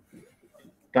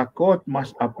 the court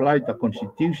must apply the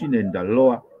constitution and the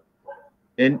law,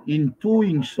 and in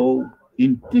doing so,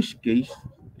 in this case,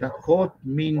 the court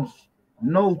means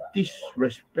no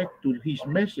disrespect to His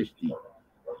Majesty.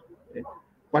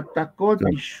 But the court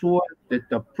is sure that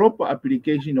the proper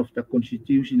application of the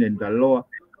Constitution and the law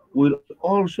will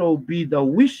also be the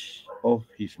wish of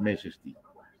His Majesty.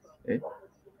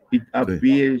 It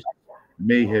appears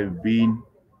may have been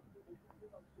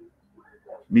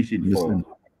misinformed.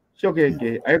 So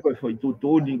ai koe foi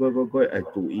tutuni koe ai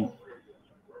tui.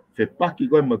 Fe paki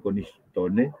koe ma koni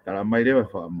tone, tala mai rewa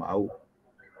whakamau.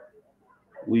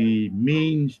 We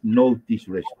means no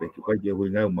disrespect. Koe ke hui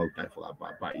ngau mau tai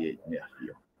whakapapa I e mea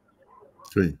hio.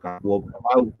 Ka ua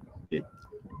pau e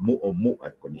mo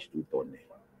ai koni stutone.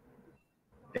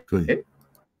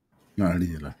 Ngā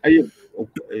ria. Ai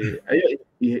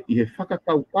he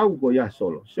whakakau ko ia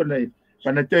solo. So nei,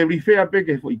 pana te rifea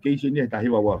peke fo I keisi ni tahi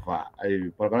wa wha.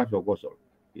 Ai palakalafi o kosolo.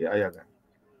 Ai aga.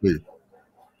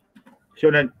 So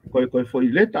nei, koe fo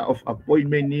I letter of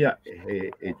appointment nia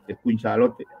e Queen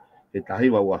Charlotte e tahi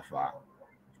wa wha.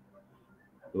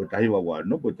 O tahi wa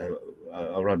no ko tahi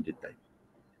around the time.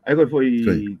 Ai koe fo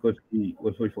I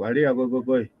whakarea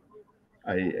koe.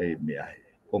 Ai me ai.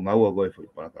 Ko ngaua koe fo I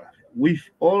palakalafi. With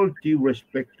all due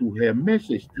respect to Her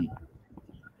Majesty,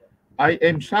 I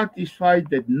am satisfied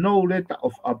that no letter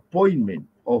of appointment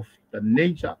of the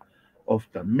nature of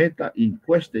the matter in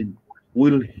question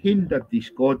will hinder this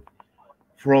court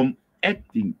from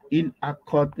acting in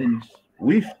accordance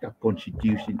with the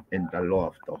Constitution and the law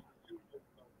of God.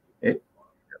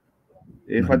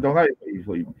 Whatonga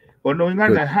foi. Kono inga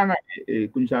na hanga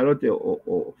kunsalote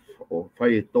o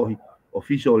fai tohi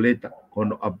official letter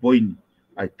kono appoint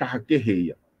ai taha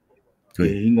keheia. Ke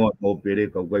hingo o pere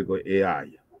ka koe e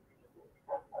aia.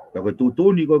 Ka koe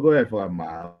tutuni koe e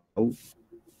whakamau.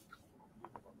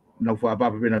 Nau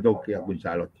whakapapa pena tau ke a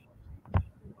kunsalote.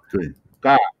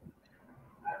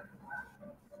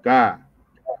 Ka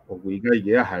o kuiga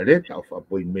I aha letter of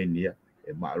appointment ia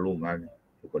e maalunga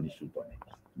e koni sutone.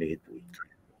 Me he tui.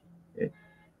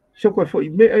 So koe fo I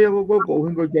me aia koe ko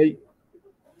hingo kai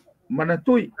mana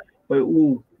tui koe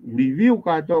u review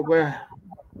ka tau koe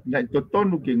ngai to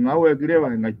tonu ke ngau e kirewa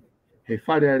ngai he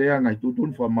whare area ngai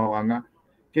tutun whamauanga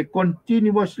ke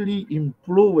continuously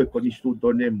improve ko ni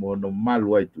stutone mo no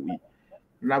malu ai tui.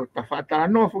 Na ta whata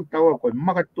anoa whaktaua koe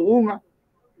makatuunga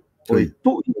koe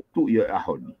tui e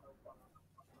ahoni.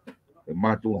 E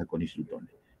makatuunga ko ni stutone.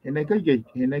 He nei kai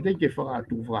ke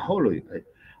whakatu whakaholo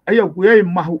ai au kui ai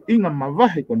mahu inga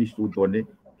mawahe ko ni stutone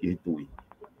ki he tui.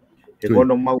 He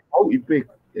kono mau I pe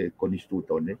ko ni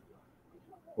stutone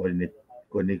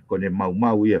kone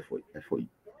mau ia foi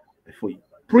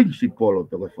principle o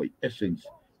to foi essence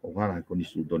o hanga ko ni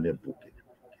stutone puke.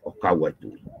 o kaua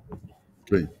tu.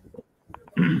 Koi.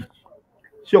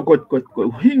 So ko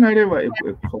hinga rewa e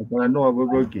whakara noa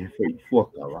ko ki he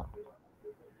fuakawa.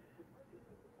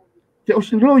 Te o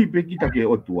siloi pe kita ke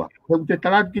o tua. Te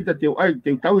talat kita te ai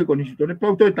te tau he konisi tone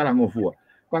pau toi talango fua.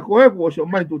 Ka koe ko so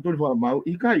mai tu tone wha mau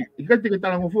ikai te ke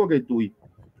talango fua ke tui.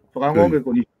 Whakango ke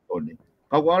konisi tone.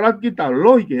 Ka ko alat kita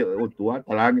loi ke o tua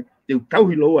talange te tau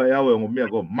hi loa e awe o mea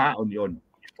ko ma oni oni.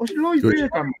 O siloi pe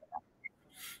ka ma.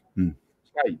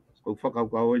 Sai, ko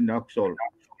whakau e na aksol.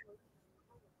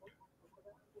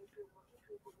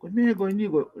 Ko me ko ni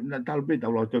ko na talpe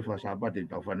tau lo toi whasapa te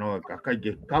tau whanoa ka kai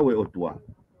ke kau e o tua.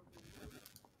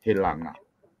 He langa.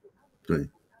 Koi.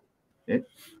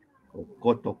 Ko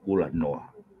koto kula noa.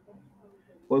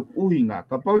 Ko uhinga,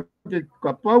 ka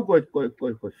pau ko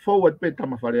forward pe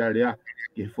tama whare alea,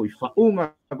 ke foi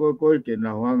whaunga ko ke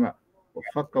na hoanga, o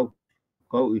whakau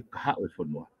kau i kaha o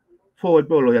whanua. Forward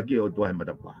pe o loia ki o tua he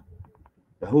matapa.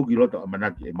 Ka huki loto a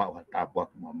manaki e mau ha tāpua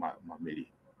ma meri.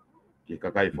 Ke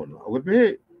kakai whanua. O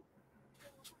pe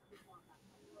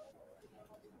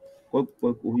ko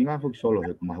uhinga whuk solo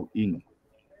he mahu inga.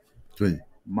 Koi.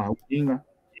 Mahu inga,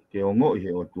 ke o ngoi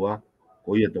he o tua,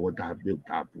 ko ia toko taha peo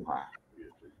tāpuha.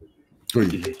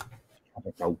 Koi.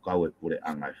 Kau e pure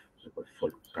angai, ko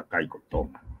kakai ko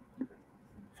tonga.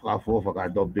 Whakafo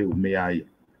whakato peo mea ia.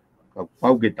 Ka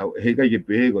pau ke tau, he kai ke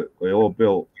pehe ko e o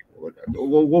peo.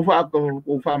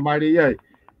 Ko whamari ia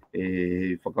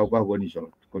e whakaukau ko niso.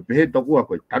 Ko pehe tokua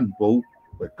ko tanpou,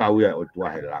 ko kau ia o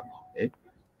tua he langa.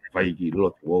 Whai ki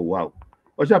lotu o wau.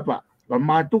 O sapa, ka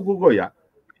mātuku ko ia,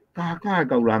 ka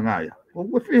kau langa ia. Ko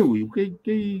whehui,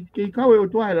 kei kau e o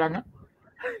tua he langa.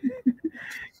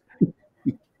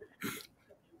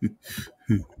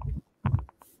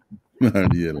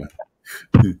 Mariela.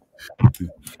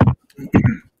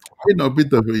 Ino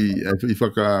pita i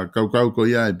whakakau ko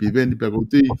ia e piveni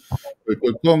piakauti.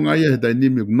 Ko konga ia he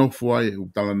tainimi nofu ai u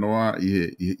tala noa i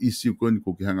he isi ko ni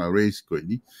ko ki hanga race ko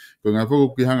ni. Ko ngā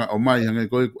whako ki hanga o mai hanga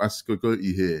ko as ko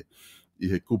i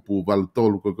he kupu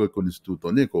valutolu ko ni stuto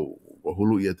ne ko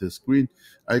hulu ia te screen.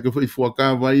 Ai ko i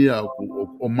fuakava ia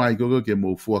o mai ko ke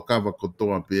mo fuakava ko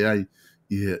toa pe ai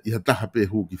i ha taha pe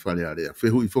hu ki whare area.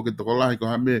 Whehu i whoke toko lahi ko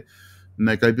hame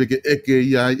na kai peke eke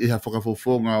ia i ha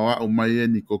whakafofonga o mai e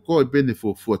ni ko koe pene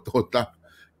fuatota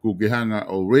ko ke hanga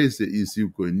o race i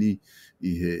siu ko ni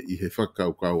i he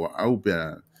whakaukau au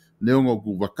pia neongo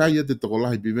ku wakaia te toko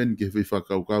lahi piveni ke whi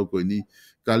whakaukau ko ni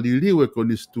ka liliu e ko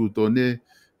ni stuto ne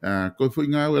ko fo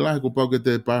nga we la ko pau ke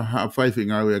te pa ha fai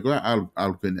nga we ko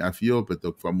al ken afio pe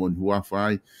to famon hua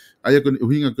fai ai ko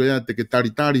hinga ko ya te ke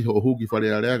tari ho hu ki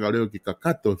fare ale ga leo ki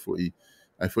kakato fo i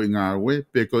ai fo nga we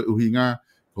pe ko hinga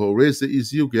ko rese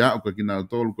isiu ke a ko kina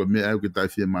tolu ko me ai ke tai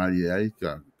fie mari ai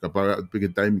ka pa pe ke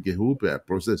time ke hu pe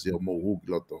process yo mo hu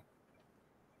loto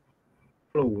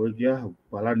lo we ya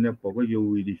pala ne po ko yo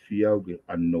wi di fiau ke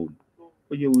unknown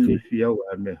ko yo wi di fiau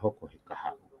a me hoko he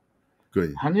kaha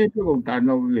Koi. Hange pe ko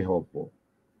tano ke hopo.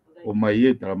 O mai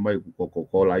e tala mai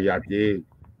ko la ya te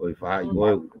o fa i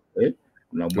o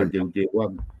na mate te wa.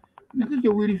 Na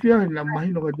ke wiri fia na mai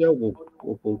no ka te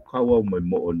ko kawa mai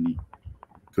mo oni.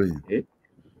 Koi.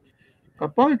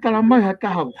 Ka pa tala mai ha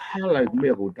ta hala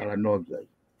me ko tala no ai.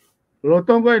 Lo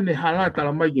tonga ni hala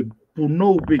tala mai ke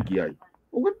puno pe ki ai.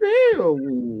 O ke pe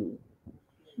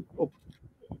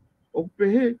o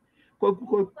pe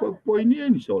ko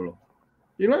ni solo.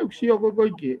 I lai uksi o koi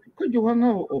ko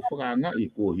hanga o whakanga i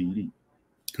ko hiri.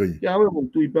 Ia awe ko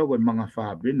tui pau koe mga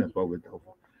whabena pau ke tau.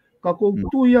 Ka ko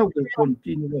tui au ke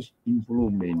continuous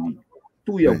improvement.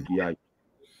 Tui au ki ai.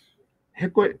 He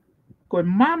koe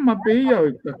mama pe ia o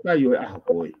kakai o e aha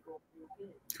koe.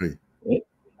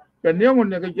 Ka neongo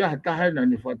ne ka kia hatahena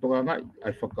ni whatokanga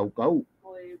ai whakaukau.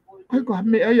 Kai ko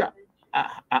hamea ia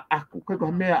aku. Kai ko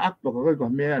hamea aku. Kai ko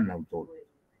hamea nau tōru.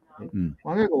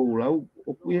 Wange ko ulau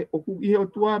o ku i o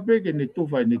tua pe ke ne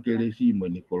tufa ni ke le si mo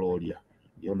ni koloria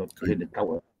yo no ke ne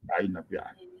tau ai na pia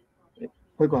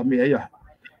ko me ia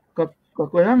ka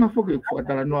ko hanga fo ke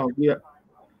fatala no ia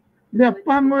le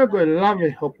pango ko lave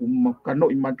ho ku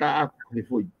makano i mata a he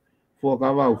fo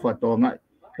ka va u fatonga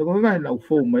e ko ngai na u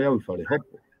fo mai au fale ho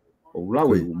o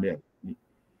ulau e u me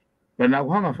kana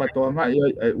hanga fatonga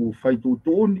ia u fai tu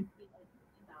tuni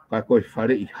ka ko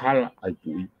fare i hala ai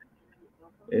tu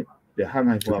te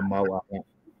hanga i wha maua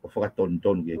o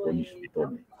whakatonton ke ko nisu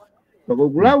tone. Ka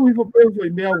ko gulau i whapeo i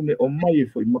mea une o mai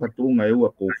i makatunga e ua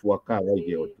ko fuakawa i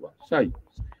ke o tua. Sai,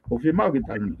 o whi mau ke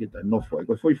ta nofo.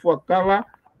 Ko foi fuakawa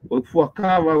o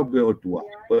ke o tua.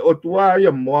 O tua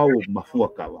ia moau ma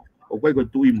fuakawa. O kai ko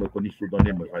tui mo ko nisu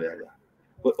tone mo whare ala.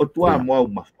 O tua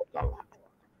moau ma fuakawa.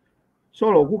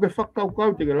 Solo, ku ke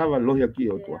whakaukau te ke lava lohi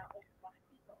aki o tua.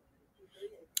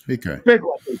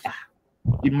 Pego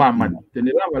i mamani,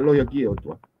 tene lava loia ki o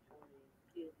tua.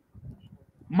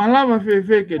 Malava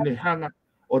fe ke ne hanga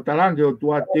o talange o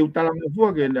tua te utalango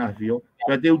fua ke ne afio,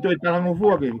 pe te utoi talango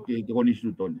fua ke koni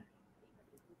sutone.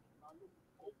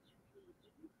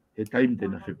 He taim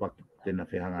tena fe paki, tena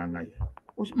fe hanga ngai.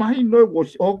 O si mahi noi o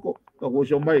si oko, ka o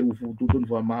si o mai ufu tutun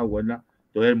fa mau wana,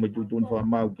 to e mo tutun fa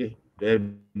mau ke, to e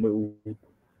mo ufu.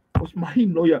 O si mahi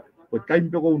noi o taim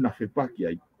peko una fe paki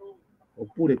ai, o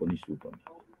pure koni sutone.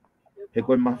 He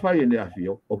koe mawhai ne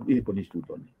afio, o ihe koni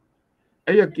sutone.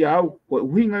 Eia ki au, koe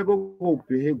uhinga ko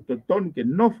pehe to ton ke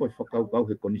nofo whakau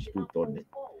he koni sutone.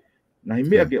 Na hi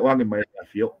mea ke oange mai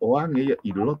afio, oange ia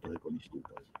I loto he koni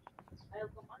sutone.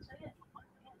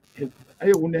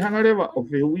 Ai une hanga rewa o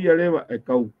whiuia rewa e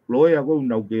kau loea ko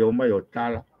nau ke o mai o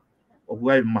tala o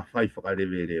kuai mawhai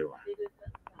whakarewe rewa.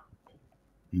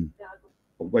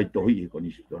 O kuai tohi e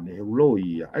koni sutone, he ulo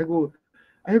ia.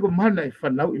 Ai ko mana e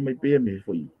whanau I mai pēa me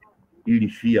fwoi. Iri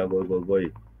fia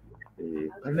goi.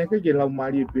 Kana ke lau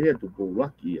mari e pēa tu ko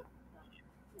waki ia.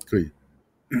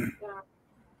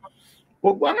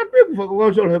 O kuanga pēku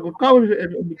whakakau solo, he ko kau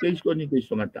e keis ko ni keis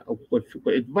wangata. O ko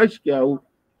advice ke au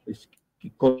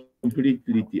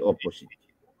completely the opposite.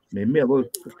 Me mea ko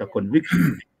ta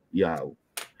conviction ia au.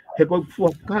 He ko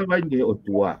whakakau inge o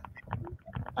tua.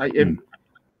 I am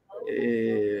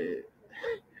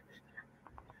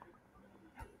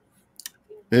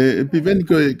Piveni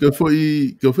ko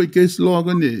foi case law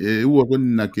ko ni ua ko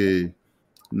na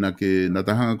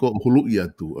tahanga ko hulu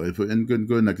ia tu ai foi en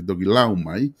ko na ki toki lau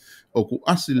mai o ku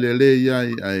asilele ia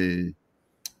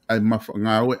ai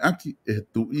mafanga aki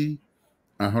tu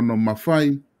a hono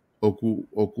mafai o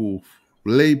ku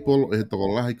label e to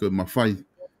lahi ko mafai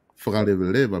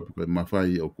whakarewelewa ko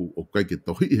mafai o kai ke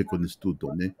tohi he ko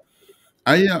instituto ne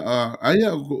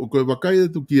aia ko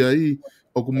wakai tu ki ai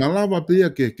o ku malawa pia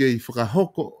ke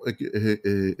whakahoko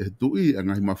e tui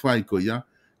anga hi mawhai ko ia.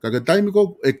 Kaka taimi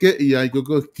ko e ke ia i ko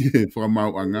ke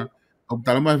whakamau anga. O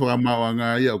talamai whakamau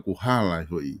anga ia o ku hala i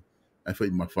hoi. Ai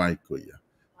whai mawhai ko ia.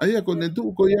 Aia ko ne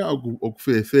tu ko ia o ku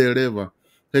whewhe rewa.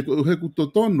 He ku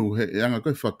totonu he anga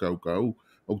koe whakaukau.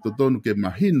 O ku totonu ke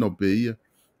mahino pe ia.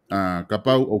 Ka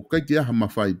pau o kai ki aha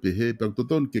mawhai pe he. Pa ku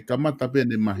totonu ke kamata pe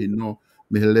ne mahino.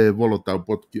 Me le volo tau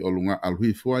pot ki olunga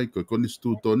alhui fuai ko koni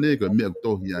stuto ne ko me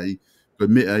tohi ai ko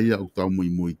me ai o tau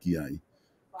mui ki ai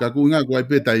ka ku nga ko ai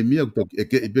pe tai mi o to e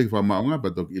ke pe fa ma nga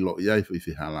pa to ilo ia fi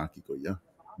hala ki ko ia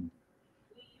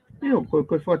io ko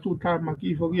fa tu ta ma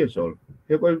ki fo ye sol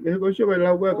he ko se vai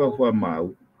la wa ka fa ma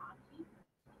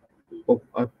o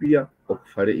apia o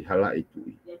fare I hala I tu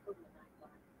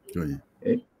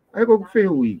ai ko fe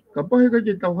hui ka pa he ka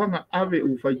je tau hanga ave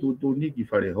u fai tu ni ki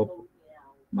fare hopo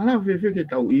Mala fe ke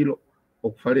tau ilo o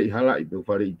fare I hala I pe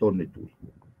fare I tone tu.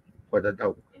 Pada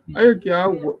tau. Ai ki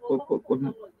au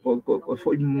ko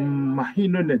foi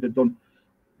mahino ne te ton.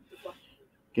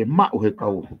 Ke mau he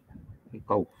kau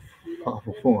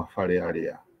FAKAFOFONGA fare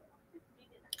ALEA.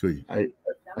 Ai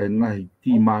ngai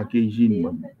ti ma ke jin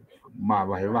ma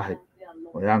wahe.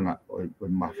 O yanga o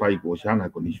mawhai ko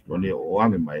sana ko ni stone o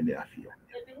ame mai ne afio.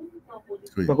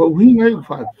 Ko hinga I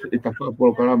fa e ta fa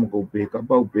POLOKALAMA ko pe ka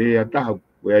pau pe ata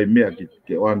o ai mea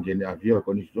ke oange ne avio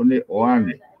ko ni stone o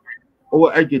ane o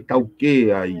ai ke tau ke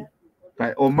ai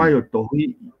kai o mai o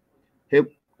tohi he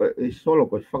solo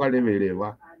ko whakarewere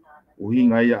wa o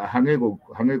hinga ia hange ko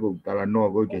tala noa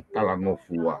ko ke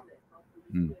talangofua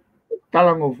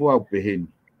talangofua peheni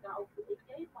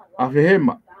a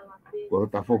fehema ko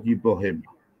ta foki po hema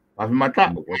a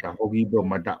mata ko ta foki po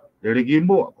mata le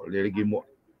gimo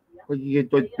ko ki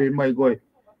to pe mai ko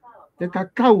te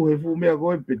kakau he fu mea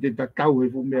koe, pe te kakau he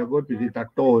fu mea koe, pe te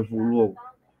tato he fu luo.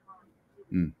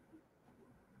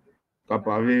 Ka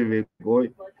pawewe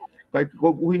koe. Kai ko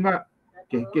kuhinga,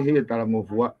 ke he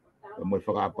talangofua, ka moi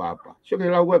whakapapa. So ke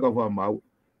lau ka whamau.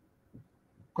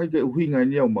 Kai ke uhinga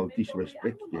ni au mau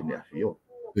disrespect ke ne afio.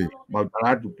 Mau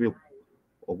talatu pe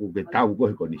o ku ke tau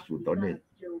koe ko ni sutone.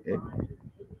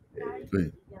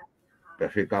 Pe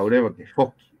whekau rewa ke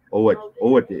foki.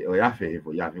 Oa te o yafe he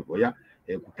fo yafe ko ya.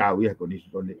 E ku tau ia ko ni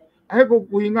sutone. Ai ko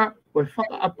kuhinga ko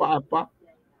whakaapa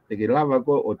te ke lava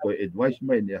ko o to advice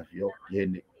mai ne afio ki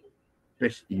hene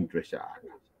best interest a.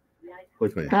 Ko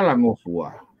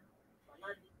talangofua.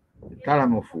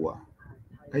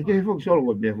 Kai ke fo solo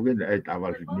ko me fuge ai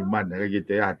taval ni man ke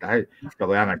te ata ai to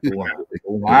nga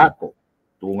tunga ako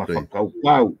tunga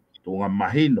whakau tunga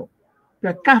mahino.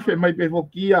 Pe kafe mai pe fo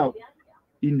kia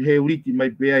inherit mai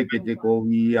pe ai ke te ko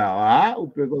ia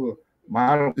upe ko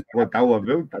mal ko tau a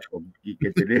veu ta ko ki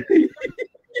ke te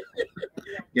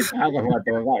ke ta ga fa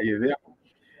to ga ia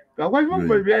ka wai mo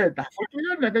be ta fo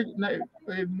ya na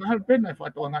mal pena fa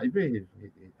to nga ibe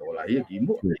to ai ki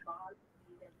mo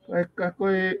ka ko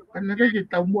ana ka ki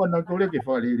tau mo na tole ke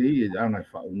fale ri e anga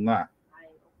fa unga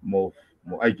mo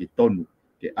ai ki tonu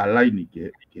ke alaini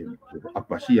ke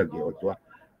apasia ke otua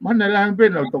mana lang pe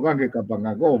na toka ke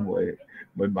kapanga go mo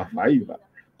ma fai ba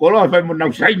ko lo fa mo na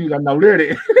sai ni na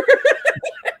lere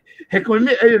he ko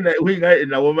me e na winga e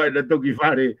na o mai na toki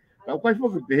fare ka kwai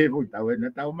fo ke he fo tau na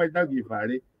tau mai tau ki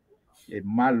fare e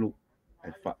malu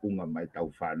e fa unga mai tau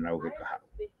fa na o ke ka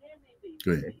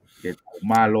ke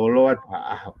malolo at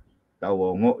ha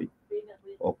tau ngo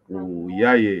o ku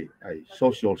ia ai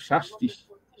social justice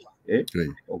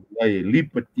o ku ia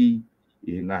liberty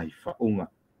i ngai fa unga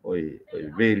o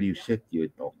value set i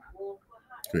tonga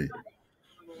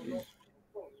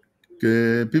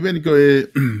ke piveni ko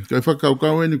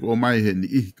whakaukau ni ko mai he ni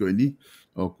ihi ko ni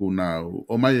o kuna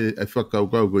o mai e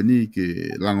whakaukau ko ni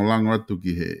ke lango atu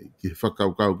ki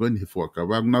whakaukau ko ni he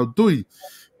whakawang nau tui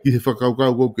ki he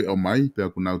whakaukau ko ke o mai pe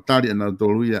kuna tari ana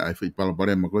toluia ai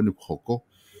whaipalapare ma ko ni hoko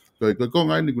ko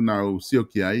ngai ni kuna sio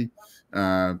ki ai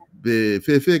be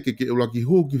fe ke ulaki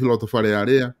hu ki loto whare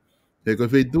area he ko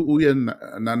whaitu uia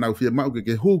na nau whia mau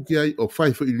ke hu ki ai o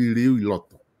whai whailiriu i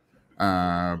loto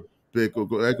pe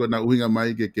ko na uhinga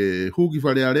mai ke hu ki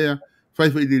whare area whai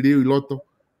whailiriu i loto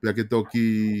pe ke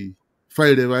toki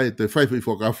whaire vai te whai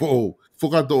whakafo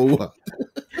whakato ua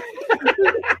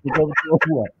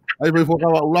ai vai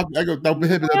whakawa ulaki ai ko tau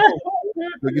pehe pe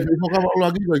ki whakawa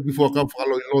ulaki ai ki whakawa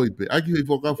whaloi pe ai ki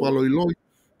whakawa whaloi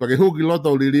pa ke hu ki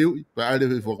loto liriu pa ai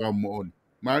le whakawa mooni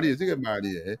Maria, sige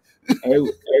Maria ai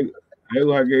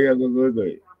hake ia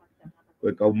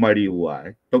ko kau mari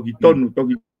ua toki tonu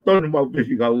mau pe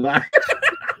fica ua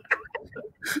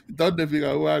tonu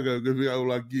fica ua ke fica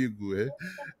ua kiku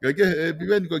ke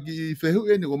piveni ko ki fehu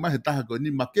ni ko mai taha ko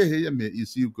ni make he me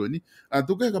isiu ko ni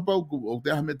tu ke ka pau o te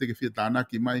ahme te ke fia tana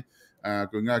ki mai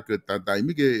ko nga ke tatai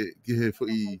mi ke he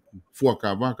foi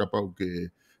fuakava ka pau ke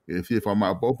fia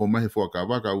fama po mai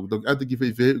fuakava ka u atu ki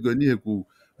fehu ko ni he ku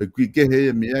ke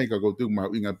he me ai ka ko tu ma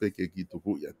inga pe ke ki tu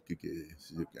ku ya ke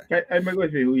ai me ko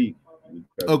fehu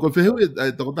o ko fehu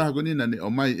to taha ko ni na ni o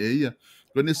mai ia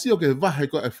ko ne sio ke vahe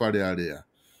ko e whare area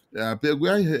pe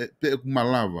guai pe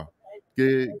malava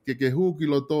ke hu ki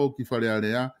loto ki whare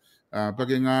area pa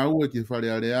ke ngā ue ki whare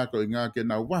area ko ngā ke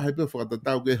nau vahe pe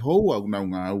whakatatau ke hoa ngau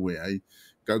ngā ue ai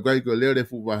ka guai ko lere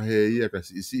fu vahe ia ka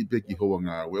si pe ki hoa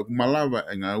ngā ue ku malava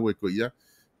e ngā ue ko ia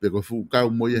pe ko fu kau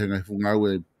mo ia ngai fu ngā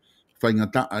ue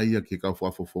whaingata ia ki kau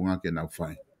whafofonga ke nau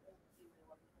whai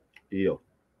iyo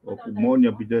o ku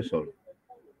monia pidesol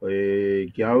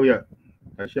ki au ia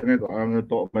Asiange ko ang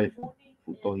to mai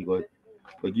futo hi ko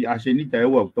ki aseni ta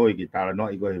wa to ki tala no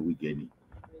i ko he weekend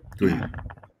tui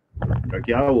ka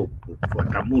ki au ko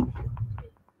tamu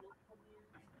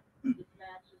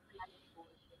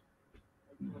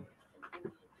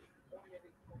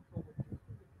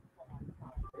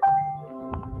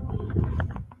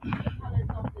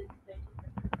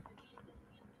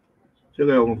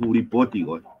Sega un report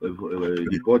ko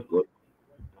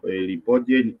report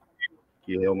ye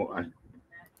ki he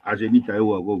Asenita e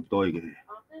ua kou toi ke.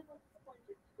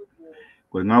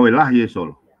 Koe ngawe lahi e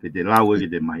solo, ke te lau e ke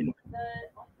te maino.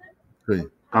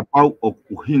 Ka pau o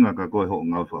kuhinga ka koe ho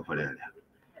ngau whawharearea.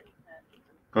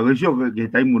 Ka koe sio ke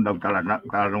taimu nau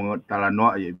tala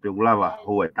noa e pe ulawa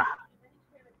hoa e taha.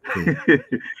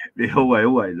 Pe hoa e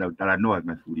ua e nau tala noa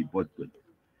ngā suri potu.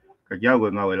 Ka kia koe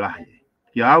ngawe lahi.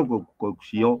 Kia au koe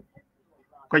kusio.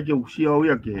 Kai ke kusio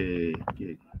ia ke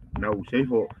nau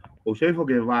seifo. O seifo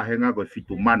ke wahenga ko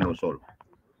fitu mano solo.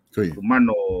 Fitu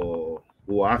mano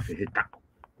ua afe he tako.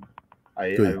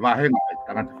 Ai wahenga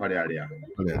tangata whare area.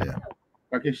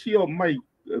 Ka ke sio mai,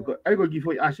 ai ko ki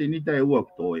foi asenita e ua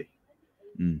kutoe.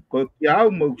 Ko ki au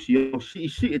mau sio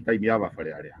si e taimi awa whare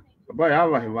area. Ka pai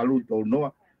awa he walu tau noa,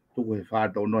 tuku he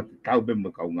whātau noa te tau bemba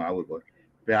kau ngā aue koe.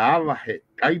 Pe awa he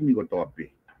taimi ko toa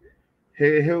pe.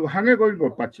 He hange koe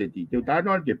ko patseti, te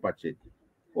utanoa ke patseti.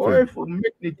 O e fu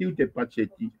mekni tiu te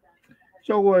patseti.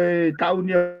 So e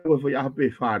taunia ko foi ape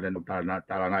fada no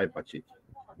tala ngai pachiti.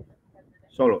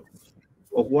 Solo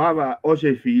o kuava o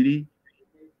se fili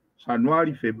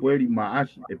Januari, Februari,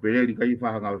 Maasi e peleri kai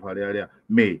fa nga fare area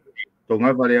me to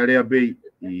nga fare area be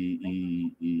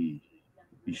i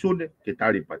sune ke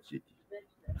tali pachiti.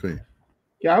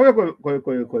 Ke awe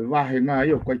ko vahe nga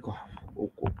yo ko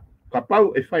ka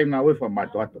pau e fai nga we fa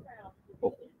mato ato.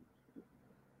 O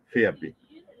feape.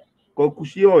 Ko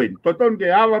kusioin toton ke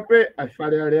awa pe a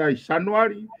whare area i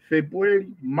Januari,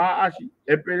 Februari, Maasi,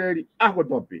 Epeleri, ako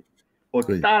tope. O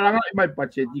talanga i mai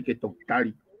pacheti ke tok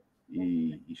tali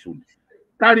i suni.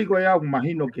 Tali ko iau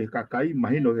mahino ke kakai,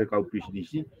 mahino ke kau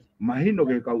businessi, mahino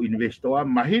ke kau investoa,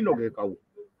 mahino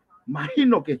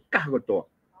ke kako toa.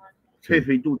 Fe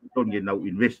tu ton ye nau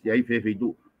invest ai fe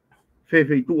tu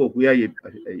o kuia ai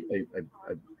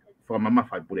fa mama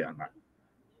fa pure anga.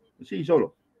 Si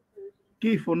solo.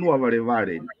 Ki fonua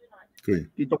vale.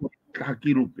 Ki to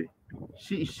kakirupe.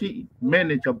 Si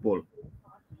manageable.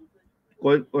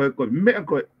 Ko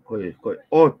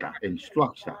ota and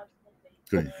structure.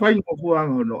 Fai mo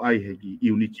fuanga no ai heki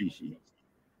unity si.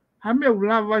 Ha me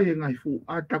lava he ngai fu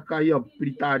ataka ia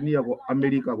Britania ko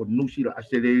America ko New Zealand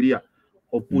Australia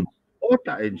or put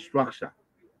order and structure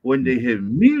when they have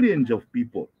millions of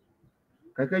people.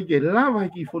 Kai ke lava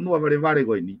ki fonua vale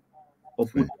ko ni or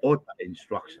put order and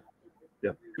structure. They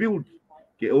are built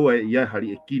ke o ia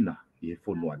hari ekina i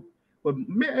fonua. Ko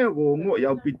me go ngo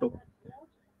ia pito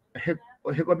he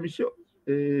ko misio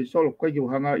solo kai ke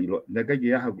hanga ilo na kai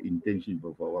ke ha intention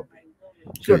for wape.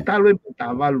 So talo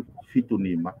tavalu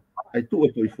fitunima ai tu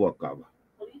e fuakava.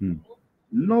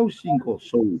 No single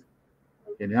soul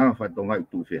en hanga fatonga i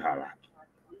tu fehala.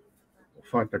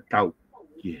 Fata tau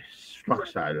ki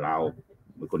structure lao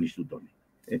me konisu toni.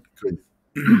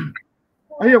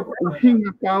 Ai o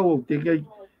hinga tau te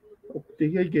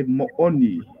kai ke mo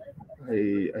oni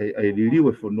ai ririu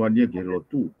e fonuania ke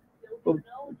lotu.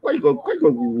 Kai ko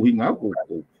hinga ko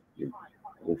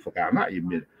fakanga i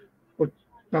me.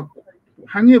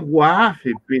 Hange wa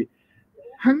fepe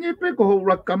hange pe ko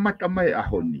ora kamata mai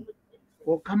ahoni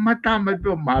ko kamata mai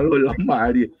pe malo la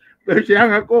mari pe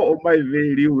sianga ko o mai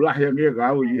veri ula hange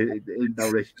ga o e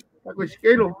daures ko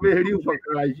skelo veri fa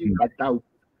kalaji katau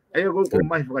ai ko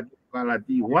mai fa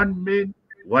kalati one man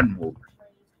one vote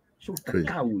so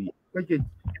tatau ke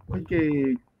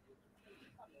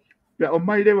pe o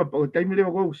mai leva pa time leva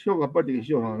ko sio ka pa te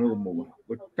sio ha no mo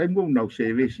ko time mo na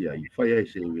service ai fa ai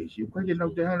service ko ke na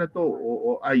te hana to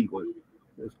o ai ko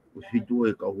fitu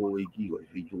e ka ho e ki ko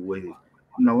fitu e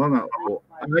na wanga o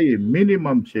ai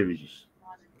minimum services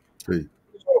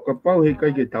so ka pa he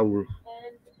kai ke tau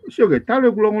sio ke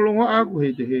tale ku longo a ko he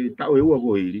te tau e wa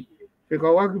ko iri pe ka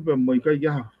wa ki pe mo kai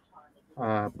ya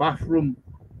bathroom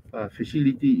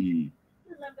facility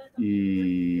i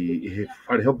he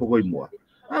fare hopo ko i moa.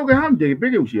 Aunque hamde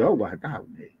pele usi au wa ta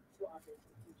ne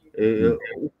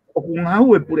o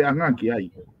ngau e pure anga ki ai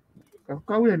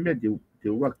ka we me te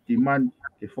wa timan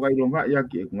e fai longa ya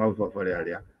ki ngau fa fare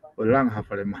alea o lang ha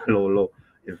fare malolo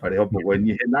e fare hopo ko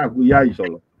ni na ku ia i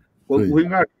solo ko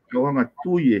winga ko nga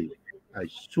tuye ai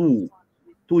su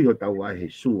tuyo ta wa he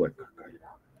su ka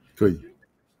kai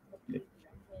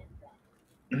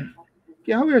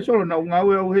ki hau e solo na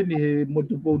ngau e au he ni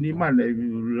motupo ni man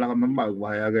la mama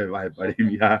wa ya ke vai pare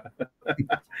mia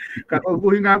ka ko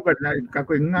hinga ka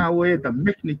ko ngau e the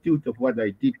magnitude of what I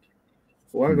did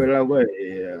wa ko la ko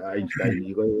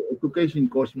Einstein ko education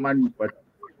cost money but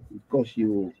it costs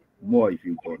you more if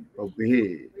you don't ko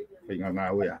he hinga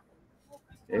ngau ya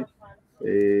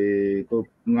ko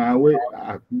ngau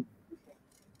aku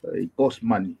it cost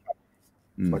money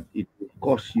but it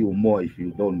costs you more if you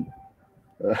don't.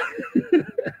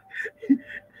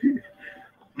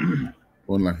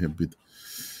 Ona he bit.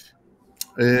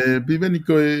 Piveni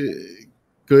ko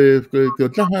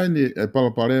taha ni e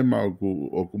palaparema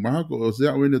o ku maha ko o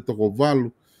sea wene toko valu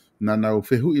na o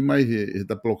fehu i mai he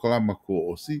ta POLOKALAMA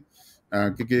ko o si.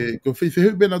 Ko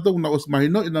fehu bena toku na os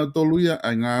mahino i na toluia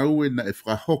a ngā ue na e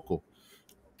whahoko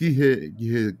ki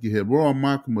he raw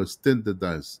mark mo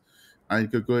standardize. Ai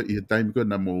ko i he taimi ko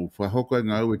na mo whahoko e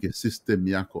ngā ue ke system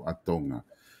yako atonga.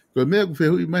 Ko mea ku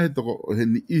fehu i mai he toko he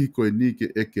ni ihi ko ni ke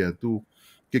eke atu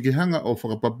ke hanga o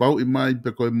whakapapau i mai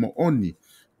pe koe mo oni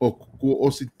o ku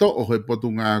o si to o he potu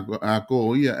ngā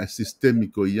ko o ia e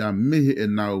sistemiko ia mehe e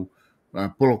nau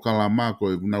POLOKALAMA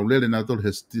ko e nau lele nā tolu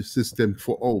he system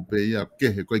for all pe ia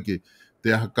kehe koe ke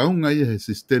te aha kaunga ia he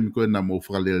sistemiko e nā mo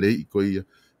whakalele i ko ia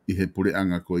i he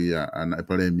pureanga ko ia ana e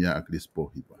paremia a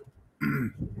Crispo hipa.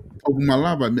 O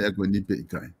kumalawa mea koe nipe i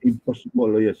kai.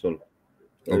 Impossible ia solo.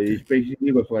 Especially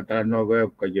ko whakatano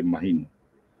ko ke mahino.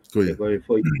 Ko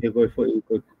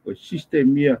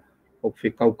system ia o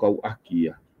whekaukau aki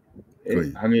ia.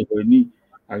 Hange ko ni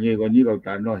kau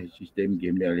tano he system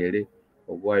ke mea lere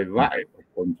o koe vae o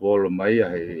control mai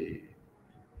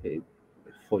he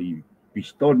foi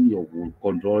piston o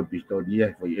control piston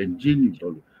ia foi engine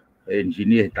tolu.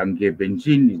 Engine he tanke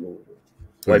benzine o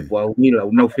koe puaunila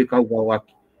unau whekaukau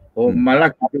aki. O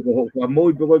malaki ko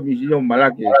moi ko misio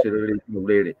malaki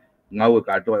accelerator ngau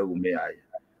ka to e mea ai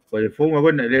ko le fonga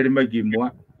ko na le mai ki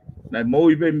moa na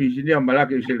moi be misio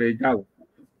malaki accelerator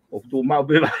o tu ma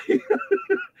be vai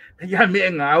ya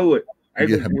me ngau ai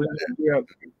ko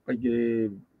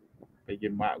ke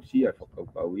ma sia ka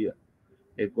ia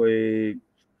e ko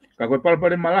ka ko pal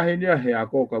pare malahe ni he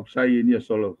ako ka sai ni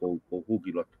solo ko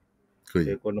hukilot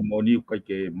E kono moni kai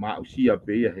ke mausia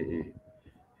pe ia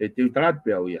he te talat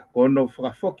pe au ia. Kono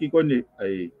whakafoki kone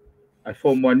ai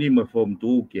form 1 ma form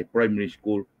 2 ke primary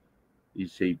school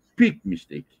is a big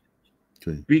mistake.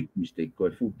 Big mistake.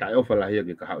 Koe fu tai ofa lahia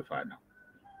ke kahau whana.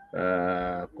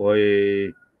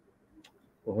 Koe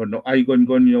hono ai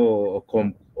goni o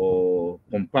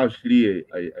compulsory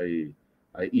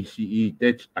ai ECE,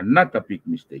 that's another big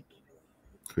mistake.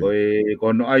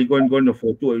 Kono ai goni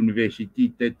for to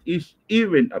university, that is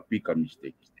even a bigger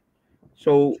mistake.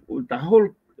 So the whole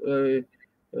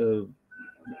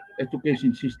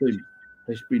education system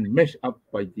has been messed up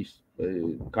by this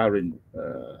current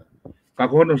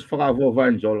kakonos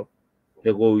whakawhawhain solo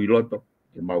he go I loto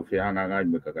ke mau whianga ngai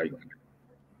me kakai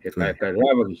he kai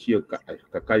rawa ki sio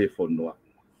kakai whanua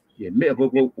he mea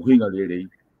koko uhinga lelei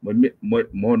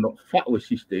mo no whao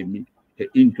systemi he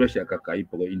interest a kakai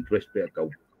poko interest pe a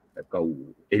kau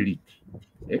elite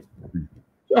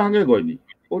so hange goni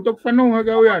o tok whanonga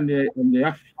kau ya ne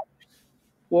afi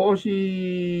o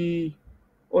si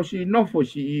nofo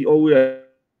si o ya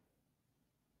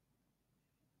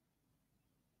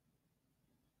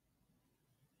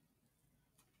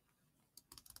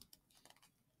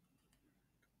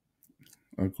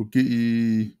Aku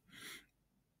ki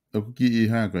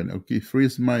hakan, aku ki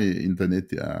freeze my internet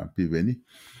ya piveni.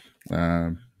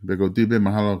 Beko tibe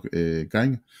mahalo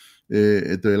kainga.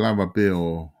 To lava pe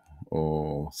o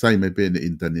sai me pe ne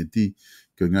interneti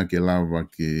ke nga ke lava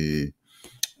ke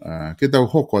tau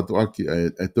hoko atu aki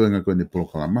to nga ko ni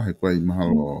POLOKALAMA he kwai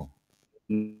mahalo.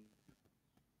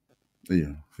 Ia,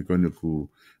 he kone ku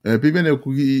piveni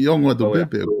ku ki yongo atu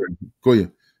pepe koia.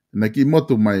 Na ki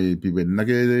moto mai piveni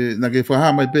na ke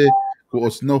faha mai pe ko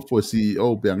osnofo si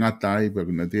o pe ngata ai pe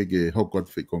na te ke hokot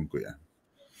fe konko ya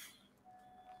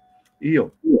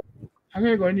iyo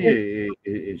hange ko ni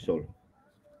solo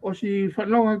o si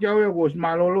whanonga kia oia ko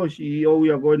malolo si o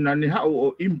ia ko na ni hao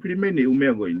o implement e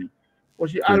umea ko ni o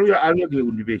si alu ke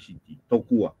university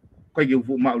tokua kai ke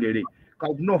fu mau le ka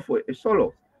nofo e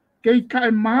solo kei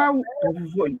kai mau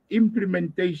o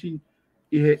implementation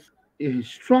e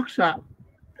structure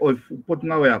o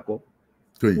potnga oia ko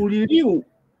Puliriu,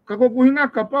 kako kuhinga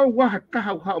kapau wah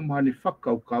kahau hau mani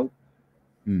whakau.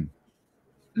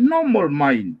 Normal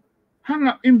mind,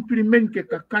 hanga implement ke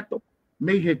kakato,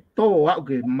 me he tō au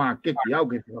ke marketi au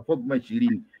ke whakafok mai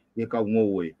siling ke kau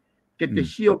ngoe, ke te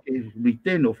sio ke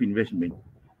return of investment.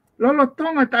 Lolo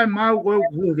tonga tai mau koe,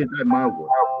 hua ke tai mau koe.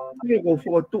 Ke ko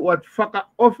whakatu at whaka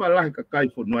ofa lahi ka kai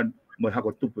whonuan, moi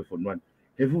hako tupe whonuan.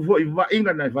 He fufo I wa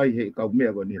inga nai vai he kau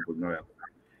mea koe ni he pungau ako.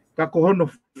 Ka kohono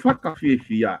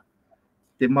whakawhiwhia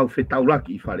te mau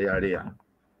whetauraki I FALE ALEA.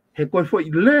 He koe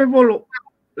fwoi levolo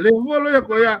ya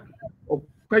koe ya o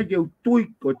kai ke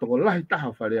utui koe toko lahi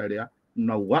taha FALE ALEA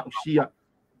na wau sia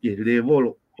ke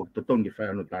levolo o totongi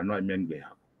whaiano tānoa I menge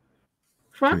hao.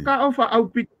 Whaka ofa au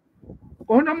pit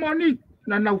kohona moni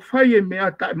na nau whai e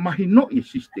mea tae mahino I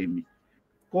sistemi.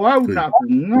 Ko au na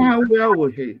ngau e au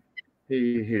he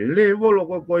levolo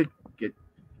koe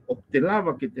o te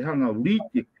lava ke te hanga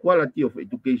the quality of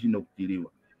education of te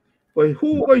liwa. Koe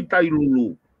hu koe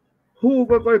tailulu. Hu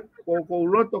koe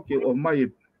loto ke o mai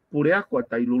pure ako a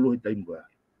tailulu he taingoa.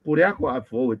 Pure ako a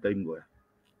fo he taingoa.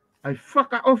 Ai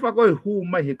whaka ofa koe hu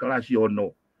mai he kalasi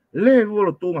ono. Le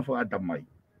volo tunga whakata mai.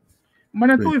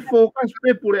 Mana tui focus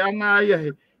pe pure anga ia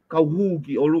he kau hu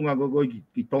ki olunga koe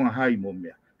ki tonga hai mo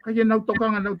mea. Kai nau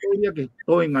tokanga nau toria ke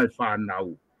toinga e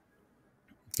whanau.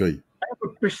 Koi.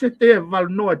 Pesete val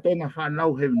no tonga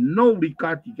whanau have no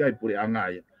regard ki kai pure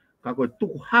anga ia. Ka koe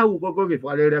tuku hau koe ke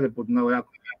wharerea ke potunga o ako.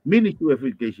 Ministry of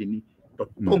Education ni to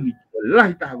tongi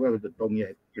lahi taha koe to tongi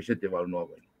e pesete val no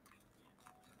koe.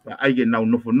 Pa aige nau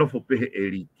nofo pehe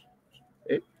elite.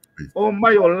 O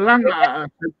mai o langa a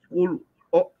school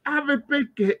o ave pe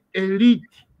ke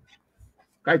elite.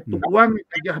 Kai tukuangi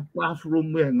kai ke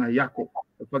classroom me ngai yako.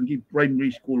 Pangi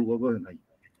primary school koe ngai.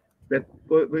 Bet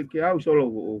koe ke au solo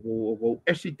ko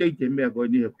hesitate mea koe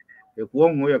ni e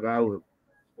kuongo ia ka au.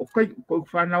 O kai ko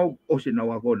whanau o se nau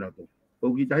akona ko.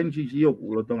 O ki tahin si o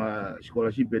lo tonga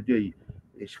scholarship e tui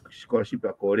scholarship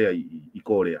a Korea I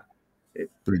Korea.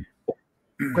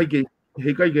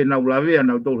 Kai ke nau lavea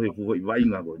nau tolu he fuho I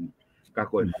vainga ko ni. Ka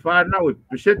koe whanau e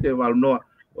pesete wal noa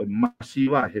o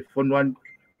masiva he whonuan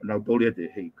nau tolu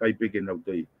he kai peke nau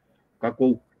toi. Ka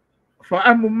kou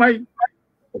whaamu mai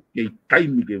o kei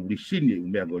taimi ke urisini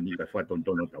umea ko ni ka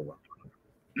whatontono tawa.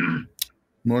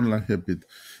 Mon la hepit.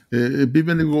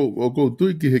 Piveni ko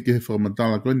tui ki he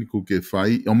whamatala koe ni ku ke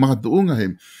whai. O maha tuunga he.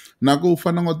 Nā ko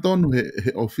whananga tonu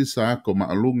he ofisa ako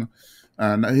maalunga.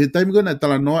 Na he taimi koe na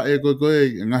tala noa e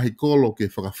koe ngahi kolo ke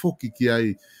whakafoki ki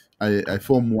ai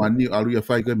form 1 ni aluia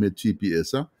whai koe me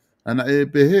GPS. ana e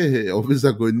pehe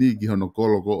ofisa ko ni ki hono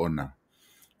kolo ko ona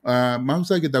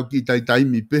mausa ke tau ki tai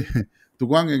mi pe tu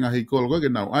wange ngahi kolo ko ke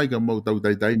nau ai ka mau tau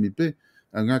tai mi pe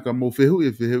nga ka mo fehu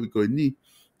ko ni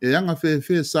e anga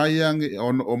fe sayang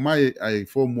on o mai ai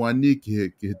fo moani ki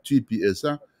GPS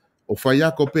o faya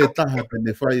ko pe taha pe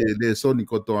ne fai le soni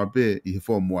ko to ape I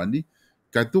fo moani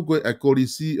ka tu ko a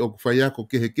kolisi o faya ko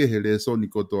ke le soni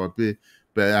ko to ape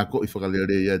pe ako I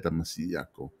fakalere ia tamasi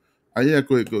ako ai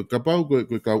ko kapau ko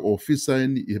ka ofisa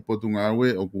ni I potunga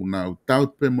awe o kuna tau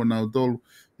pe mona tolu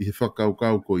I fakau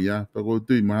ko ia pa ko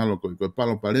tu mahalo ko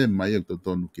palo pare mai to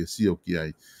tonu ke si o ki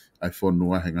ai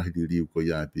fonua he ngahi riu ko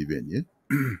ia piveni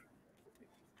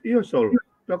Iyo sol.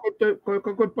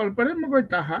 Ko palpare mo ko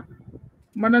taha.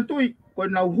 Mana tui ko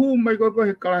na hu mai ko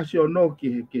he kalasio no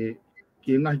ki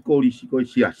ngai kolisi ko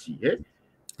siasi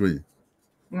Koi.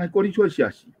 Ngai kolisi ko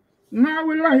siasi.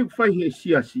 Ngawe lahi fai he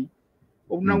siasi.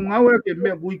 O na ngawe ke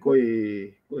me bui ko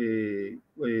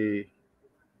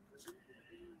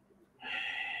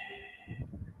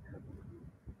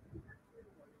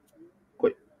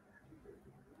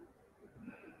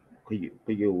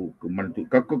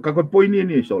Kako poini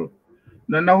ni sol.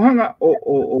 Na hanga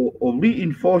o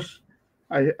reinforce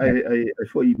ai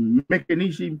for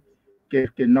mechanism ke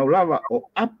na lava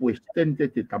o apu extende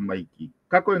te tamaiki.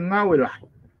 Kako ngawe la.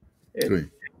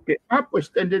 Ke apu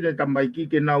extende te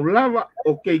tamaiki ke na lava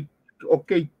okay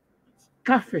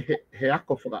kafe he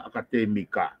ako fra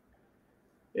akademika.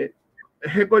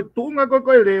 He ko tunga ko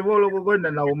le volo ko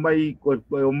na o mai ko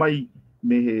mai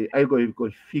me ai ko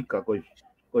fika ko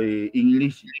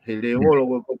English he le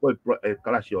volo ko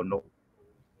klasio no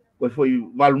ko foi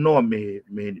valno me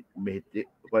te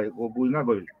ko buinga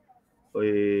ko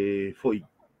foi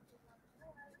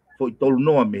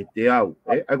tolno me te au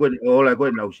ai ko ola ko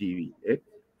na usivi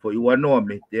foi wano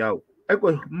me te au ai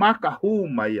ko maka hu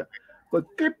mai ko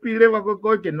kepi leva ko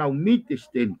ke na mite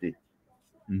stente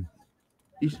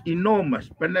is enormous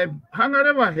pana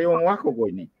hangareva he on wako ko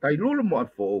ni kai lulu mo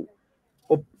fo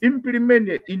o implement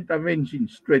intervention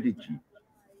strategy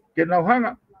ke na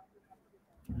hanga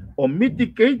o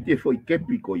mitigate foi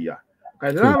kepi ko ya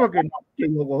kai lava ke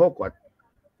no ko hoko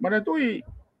mana tui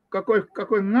kako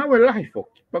ngawe lahi fo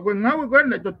pa ko ngawe ko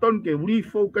na to ton ke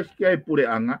refocus ke ai pure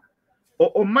anga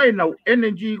o mai na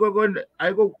energy ko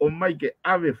ai ko o mai ke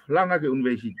ave flanga ke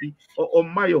university o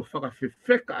mai o faka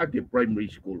feka ake primary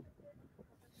school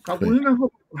ka kuinga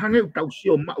ho hange tau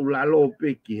sio ma ulalo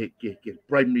pe ke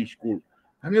primary school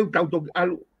hange tau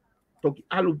toki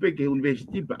alu pe ke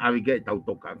university pa ave ke tau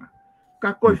tokanga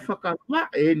ka ko faka va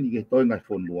ni ke toinga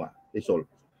fonua e sol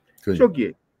so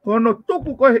ke kono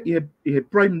toku ko he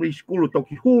primary school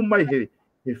toki hu mai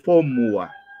he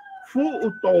formua fu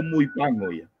uto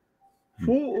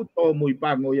mui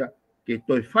pangoia ke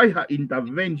toi fai ha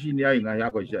intervention ya inga ya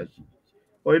ko sasi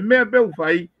o me be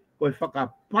fai ko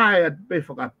whakapae pe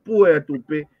whakapue tu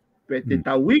pe te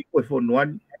taui ko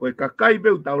fonuan ko kakai be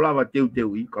tau lava teu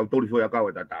i ka tori foi akawa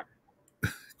tata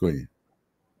koi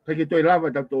ke toi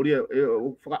lava ta tori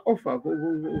o whakaofa ko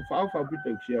whakaofa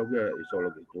pito sia ke solo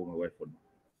ke tonga wai fonu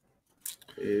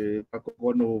ka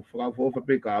kono whakaofa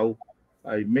pe kau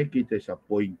ai make it as a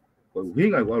point ko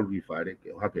hinga wa ri fare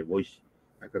ke hake voice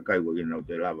ka kai wo na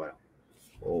te lava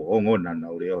o ngona na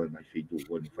ore o mai fitu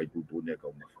ko ni fai tu ne ka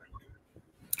ma fai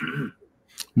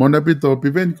Mona pito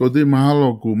piveni ko tui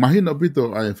mahalo ku mahino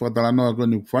pito ai whatalanoa ko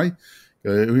ni whai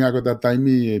unga ko ta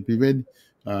taimi piveni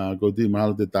ko tui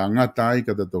mahalo te tangata ai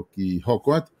kata toki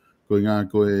hokoat ko inga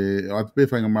ko at pe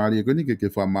whainga maari ko ni ke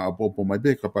whama apopo mai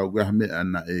pe kapa ugaha me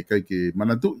ana kai ke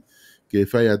manatu ke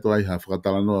whai ato ai ha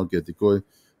whatalanoa ke te koe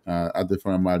a te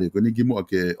whainga maari ko ni ki mua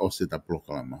ke ose ta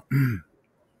polokalama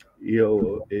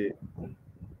Io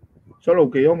solo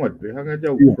ke yonga pe hanga te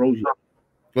frozen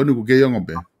ko ni ku ke yonga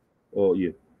pe o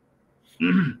io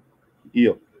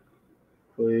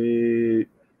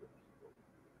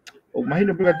o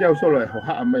mahino pe te solo ho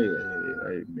ha mai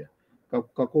ai me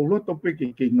ka ko loto pe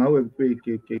ke ngau pe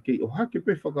ke o ha ke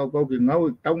pe whakau ke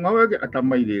ngau tau ngau ke ata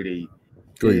mai le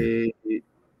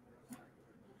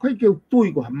kai ke tui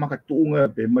ko maka tuunga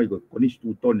pe mai ko ni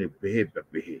stu tone pe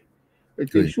it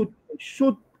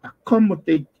should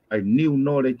accommodate a new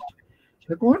knowledge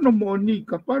se ko no mo ni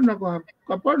kapana ko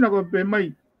pe mai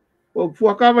o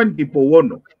fuakavan ki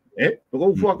powono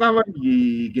ko fuakavan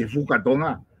ki ke fuka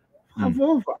tonga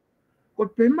fofa ko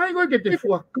pe mai ko ke te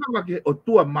fuakava ke o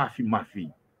tua mafi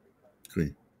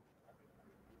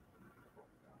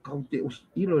kau te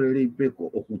ilo le pe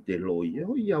ko o te loi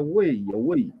o ia wei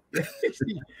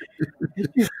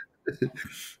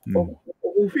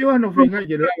o fio no finga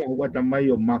ke la o ta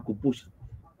mai o makupusi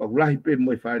pa lahi pe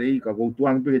mo fare ka go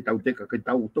tuang pe tau te ka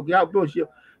tau to ki a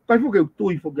pe kai fo ke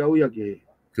tui fo ke ia ke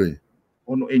Koi.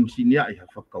 ono engineer ia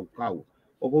whakaukau.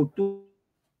 O ko tu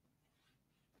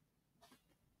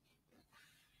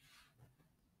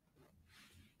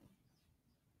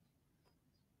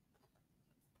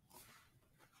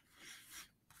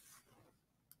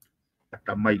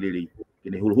ta mai lele ke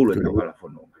ne hulu e tau hala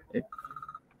fono.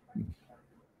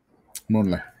 Non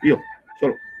la. Io,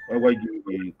 solo, wai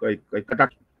kai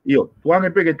kataki. Io,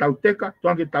 tuange peke tau teka,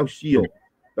 tuange tau sio.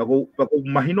 Pako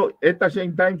mahino at the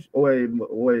same times o e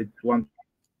tuange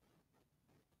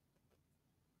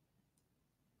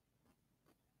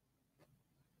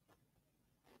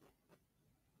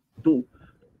tu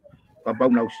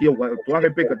kapau nau sio tuange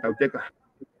peke tau teka.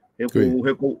 He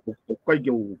ko kai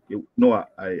ke noa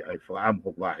ai whaam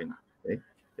ko wahenga.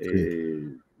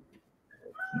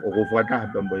 O ko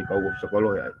whata pa mai kau sa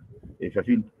kolo e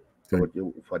whawhin. Ko te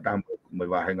whata mai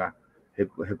wahenga. He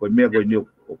ko mea ko ni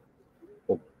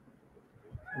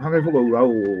hanga fuko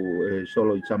au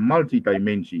solo it's a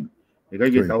multi-dimension. E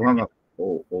kai ke tau hanga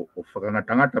o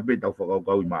whakangatangata pe tau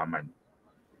whakau i maamani.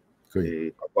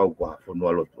 E kapau kua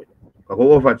whanua loto. Ka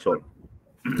ko ofat solo.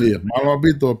 Ia, malo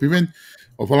abito, pimen,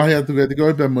 o whalahi atu ke te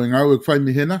koe pe mo ngau e whai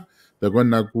mi hena, pe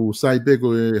kona ku sai pe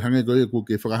ko e hange ko e ku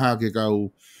ke whakaha ke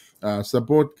kau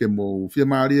support ke mo fia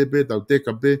maari e pe, tau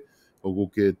teka pe, o ku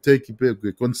ke take pe,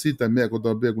 ke consider mea ko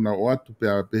tau pe kuna o atu pe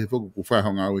a pe he whoku ku whai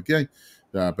honga au e kiai,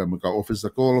 pe mo ka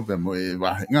officer call, pe mo e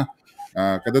wahenga.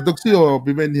 Kata toksi o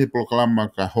pimen he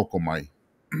polokalama ka hoko mai.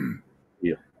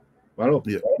 Ia, malo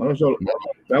solo.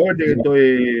 Pau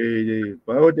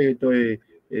te toi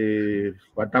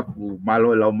watapu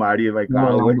malo lau maari vai ka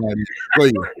au.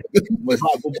 Koi. Mai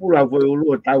wha pupula foi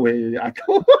ulu tau he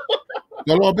ato.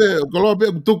 Kalau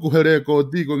be tuku here ko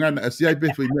di ko ngana asiai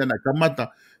pe foi mena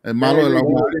kamata malo lau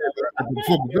maari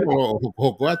fogo pe o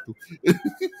hoko atu.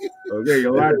 Okay,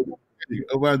 yo atu.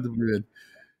 O atu bien.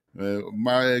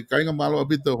 Ma kainga malo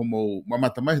abito como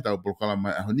mamata mai tau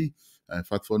polokalama ahoni.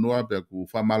 FATUFONUA pe ku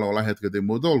fa malo la het ke de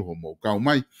modol homo kau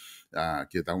mai.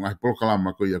 Ke tau ngai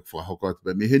polokalama ko ia whahoko atu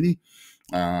pe miheni.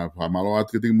 Malo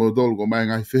atu ke te modol ko mai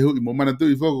ngai fehu i mo mana tu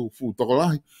i fogo fu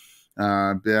tokolahi.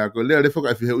 Pe ko lea le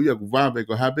foka fehu ia ku va pe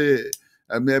ko habe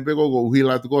me pe ko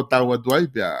hila tu ko tau atu ai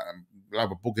pe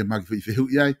lava poke magi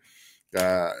fehu ia.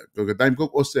 Ko ke time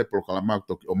ko ose polokalama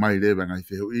to o mai le ngai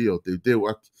fehu i o te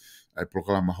ak ai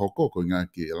polokalama hoko ko ngai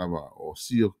ki lava o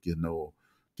sio ki no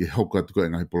ke hoko atu ko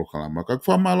ngai polokalama ka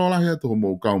fa malo la he to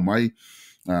mo kau mai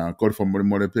ko fa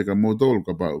more peka modol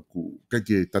ka ba ku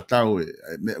ke tatau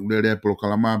me le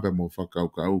polokalama pe mo fa kau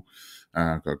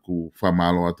ka ku fa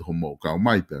malo atu mo kau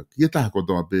mai pe ki ta ko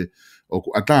to pe o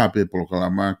ku ata pe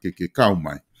polokalama ke kau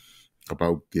mai ka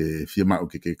ba ke firma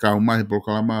ke kau mai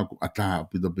polokalama ku ata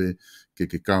pe do pe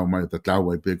ke kau mai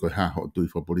tatau ai pe ko ha ho tu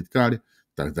fa politikale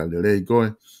ta le ko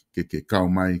ke kau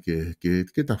mai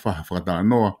ke ta fa ta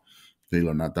noa ke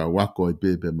lo na ta wako i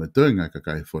pepe me toinga ka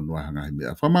kai fonua hanga i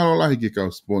mea. Whamalo lahi ki kau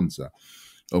sponsor.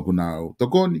 O kuna o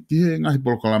tokoni ki he ngahi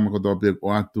polokalama ko toa pe o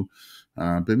atu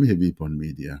pe mihe Vipon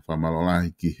Media. Whamalo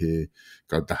lahi ki he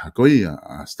kau taha ko ia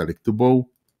Static to Bow.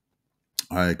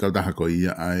 Ai kau taha ko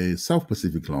ia ai South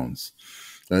Pacific Loans.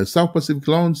 South Pacific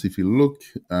Loans, if you look,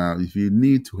 if you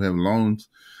need to have loans,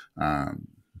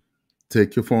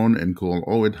 take your phone and call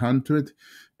 0800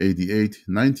 88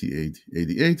 98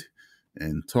 88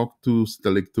 and talk to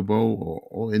Stalik Tubo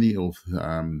or any of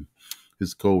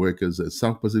his co-workers at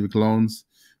South Pacific Loans.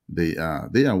 They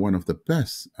are one of the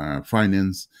best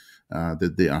finance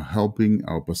that they are helping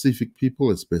our Pacific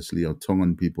people, especially our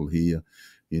Tongan people here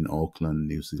in Auckland,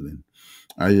 New Zealand.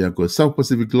 Ai ko South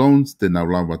Pacific Loans te na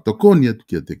lava tokonia tu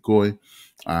kia te koe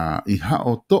i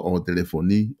hao to o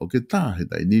telefoni o ke tā he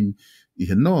tainimi i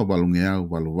he noa walunge au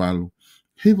walu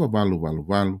hewa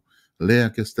walu lea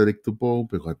ke Static to Bow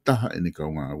pe ka taha e ni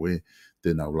kaunga we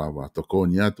te na lava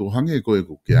tokoni atu hange koe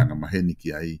ku ke anga maheni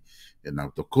ki ai e na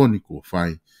tokoni ku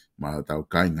whai ma tau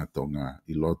kainga tonga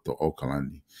i loto o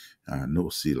kalani no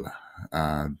sila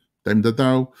taim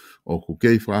tatau o ku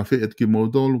kei whawhi et ki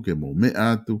modolu ke mo me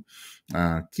atu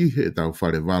ki he tau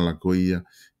whare wala ko ia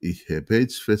i he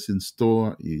page fashion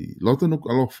store i loto nuk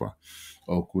alofa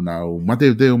o ku nau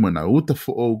mateu teo ma na uta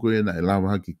fo o koe na e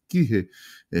lawa haki ki he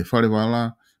e whare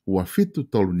wala ua fitu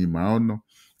tolu ni maono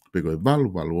pe koe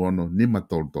walu ono ni ma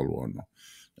tolu ono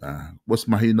was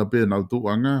mahina pe nau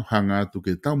tuanga hanga atu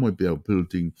ke tau mo pe au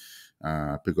building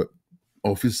pe koe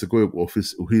office koe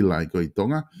office uhila i koe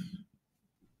tonga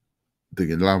te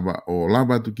ke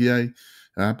lava tu ki ai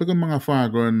pe koe mga whaa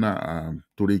koe na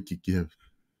turiki ki he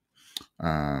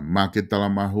market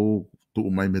talamahu tu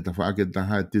mai me ta whaa ke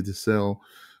taha titi sell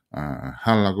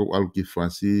hala ko alu ki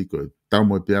whasi koe tau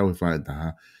mo pe au e whaa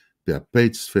taha pe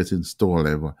page fashion store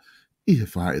lewa I he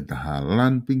wha e taha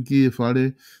lan pinki e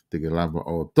whare te ke lava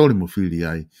o tori mo whiri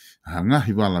ai ha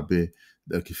ngahi wala pe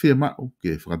ki whia mau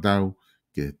ke whakatau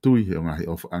ke tui he o ngahi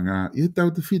ofa anga I he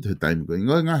tau te whita he taimi ko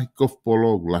ingoe ngahi kof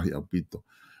polo lahi au pito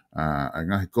a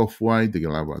ngahi kof wai te ke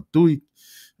lava tui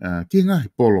ki ngahi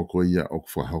polo ko ia o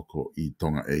whahoko I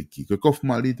tonga eiki ko kof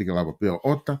mari te ke lava pe o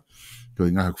ota ko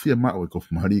ngahi whia mau e kof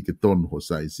mari ke tonu ho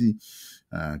saisi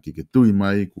ki ke tui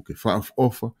mai ku ke whaaf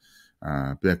ofa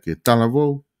pe ke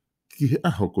talavou ki he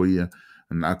aho ko ia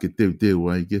na ke teu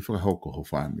ai ke whakahoko ho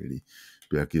family.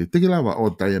 Pea ke teke lawa o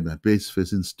taia mea Base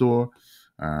Fashion Store,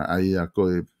 ai a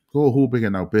koe hu peke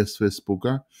nau Base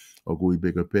Facebooka, o kui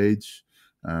peke page,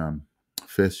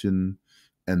 Fashion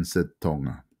and Set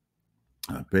Tonga.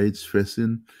 Page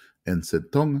Fashion and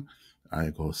Set Tonga,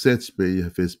 ai ko search pe ia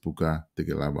Facebooka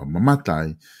teke lawa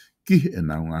mamatai ki e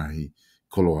nau ngahi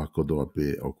koloa kodoa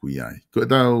pe o kui ai. Ko e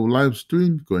tau live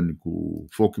stream, ko e ni ku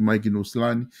whoki mai ki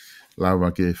nusilani,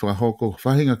 lawa ke whahoko,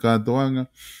 whahinga kātoanga,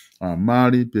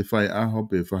 Māori pe whai aho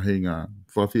pe whahinga,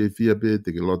 whawhiawhia pe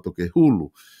te ke loto ke hulu,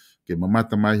 ke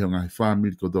mamata mai ho ngahi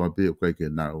whamiri kodoa pe o kai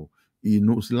ke nau I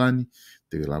nusilani,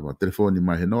 te ke lawa telefoni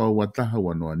mai he noa wataha,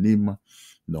 wa noa nima,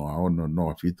 noa ono,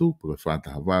 noa fitu, pe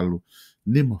whataha walu,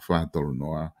 nima whatolo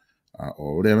noa,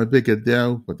 o rea me peke te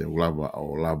au, pa te lawa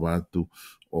o lawa atu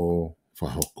o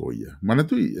whahoko ia. Mana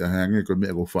tui, hange ko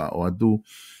mea ko wha o atu,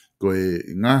 ko e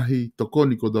ngahi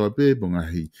tokoni ko doa pe, po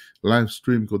ngahi live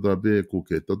stream ko doa pe, ku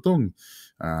ke totongi,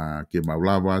 ke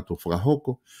maulawa atu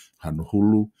whahoko, hano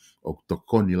hulu, o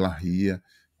tokoni lahi ia,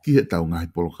 ki he tau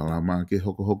ngahi polokalama, ke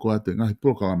hoko atu, ngahi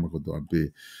polokalama ko doa pe,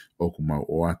 o ku mau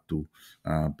o atu,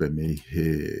 pe mei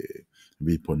he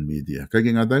Vipon Media.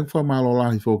 Kage ngā tau whamalo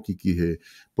lahi fōki ki he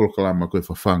polokalama koe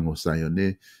whawhango sai o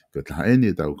ne, ko taha ene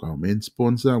tau ka main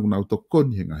sponsor, o nau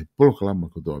tokoni he ngahi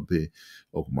polokalama ko doa pe,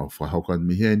 o ku mau whahaukan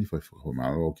miheni,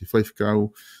 whamalo ki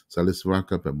whaifkau, sa les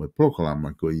waka pe mo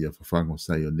polokalama ko ia whawhango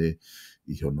sai o ne,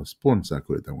 I hono sponsor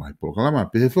ko e tau ngahi polokalama.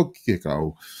 Pe he whoki ke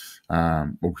kau,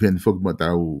 o kuheni whoki mo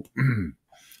tau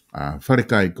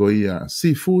wharekai ko ia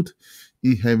seafood,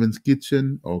 I Heaven's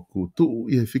Kitchen, o ku tuu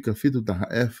I he whika whitu taha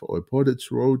F o Portage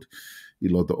Road, I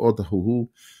loto ota huhu,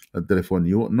 a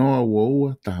telefoni o noa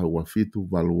ua taha ua whitu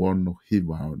walu ono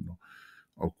hiwa ono.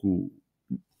 O ku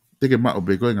teke mao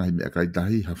bekoe ngahi mea kai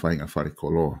tahi hawhai ngā whare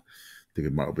koloa. Teke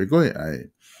mao bekoe ai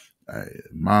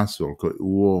maso ko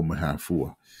uo me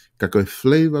hafua. Ka koe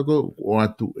flavor ko o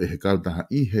atu e he kau taha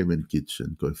I Heaven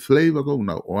Kitchen. Koe flavor ko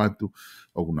unau o atu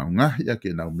o kunau ngahi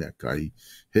ake nau mea kai.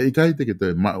 He I kai teke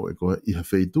toi mao e koe I ha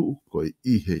wheitu koe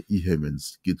I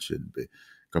Heaven's Kitchen pe.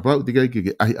 Ka pau te kai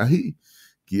ke ahi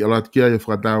ki alat kia e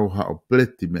whakatau ha o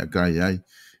pleti mea kai ai.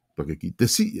 Pake ki te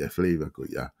si e flavor ko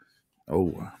ia.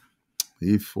 Oua.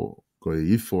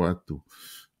 Ifo atu.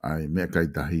 Ai mea kai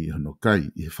tahi hono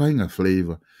kai. I he whainga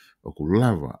flavor o ku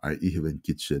lava ai I Heaven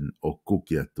Kitchen o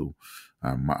kuki atu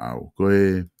maau.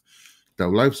 Koe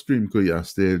tau live stream ko I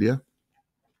Australia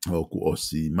o ku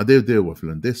osi madeo deo wa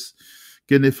Finlandes.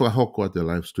 Kene whahoko a te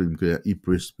live stream ko I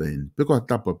Brisbane. Pe koa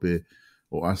tapa pe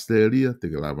o Australia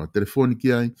te ke lava telefoni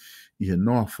ki ai I he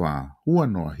noa wha hua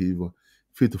noa hiwa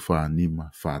fitu wha nima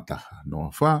wha taha.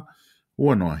 Noa wha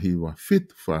hua noa hiwa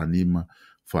fitu wha nima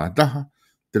wha taha.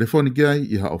 Telefoni ki ai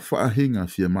I ha o whaahinga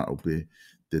fia mao pe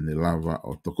tene lava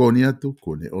o tokoni atu,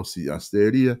 kone osi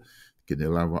Australia, kene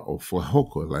lava o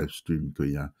whahoko live stream ko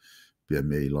ia pia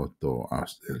mei loto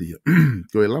Australia.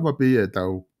 Ko e lava pe ia e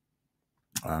tau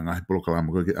ngahi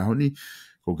polokalama koe ke ahoni,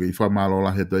 ko ke I whamalo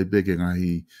lahe toi peke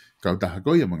ngahi kautaha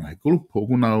ko ia, ma ngahi kulupo,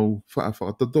 kunau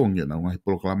whaatotongi, nau ngahi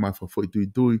polokalama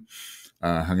whafoitui,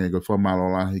 hange ko whamalo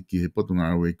lahe ki he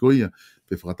potunga awe ko ia,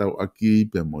 pe whakatau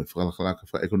aki, pe mo whakalakalaka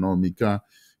wha ekonomika,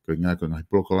 ko ngā ko ngahi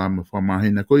polokalama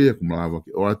whamahina ko ia, kumalawa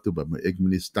ki o atu, ba mo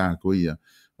egminista ko ia,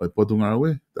 o potunga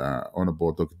awe, ta ona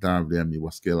poto ki tā, vrea mi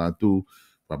waskela atu,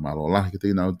 whamalo lahi ki te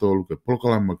ina utolu, ko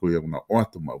polokalama ko ia, kuna o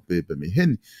atu mau pepe mi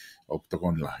heni, o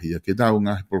kutokoni lahi, ke tau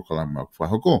ngahi polokalama ku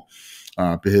whahoko,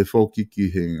 pe he whoki ki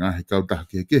he ngahi kautaha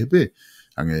ki he kehe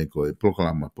ange ko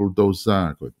polokalama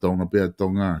puldosa, ko tonga pea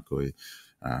tonga, ko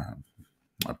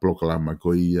polokalama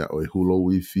ko ia, o hulo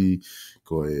wifi,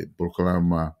 ko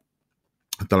polokalama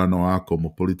tala noa ako mo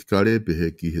politikare pe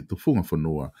he ki he tufunga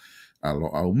whanua alo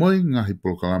au moi ngahi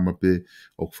polokalama pe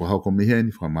o whahoko miheni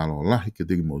whamalo lahi ke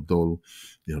tegi mo dolu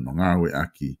I hono ngawe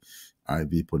aki ai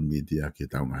Vipon Media ke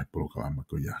tau ngahi polokalama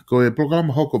ko ia. Ko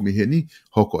polokalama hoko miheni,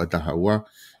 hoko ataha ua,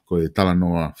 ko tala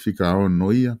noa whika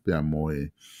ono ia pe a mo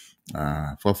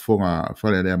whafonga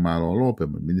wharerea malolo pe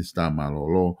mo minister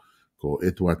malolo ko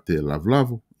etuate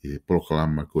lavlavu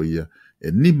polokalama ko ia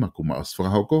nima kuma os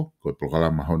whahoko ko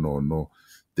polokalama hono no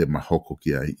te mahoko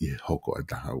ki ai I hoko a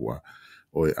taha ua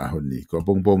o e aho ni. Ko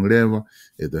pong lewa,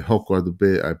 e te hoko atu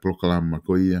pe ai polokalama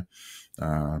ko ia,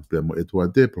 pe mo e tua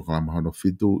te polokalama hono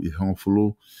fitu I hongo fulu,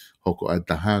 hoko a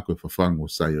taha ko e whawhango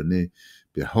saione,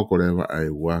 pe hoko lewa ai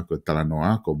ua ko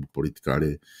talanoa ko mo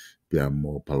politikare, pe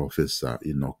mo palofesa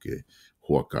inoke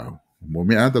huakau. Mo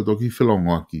me ata toki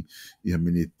whelongo aki I ha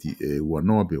miniti e ua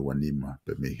noa pe wanima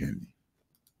pe meheni.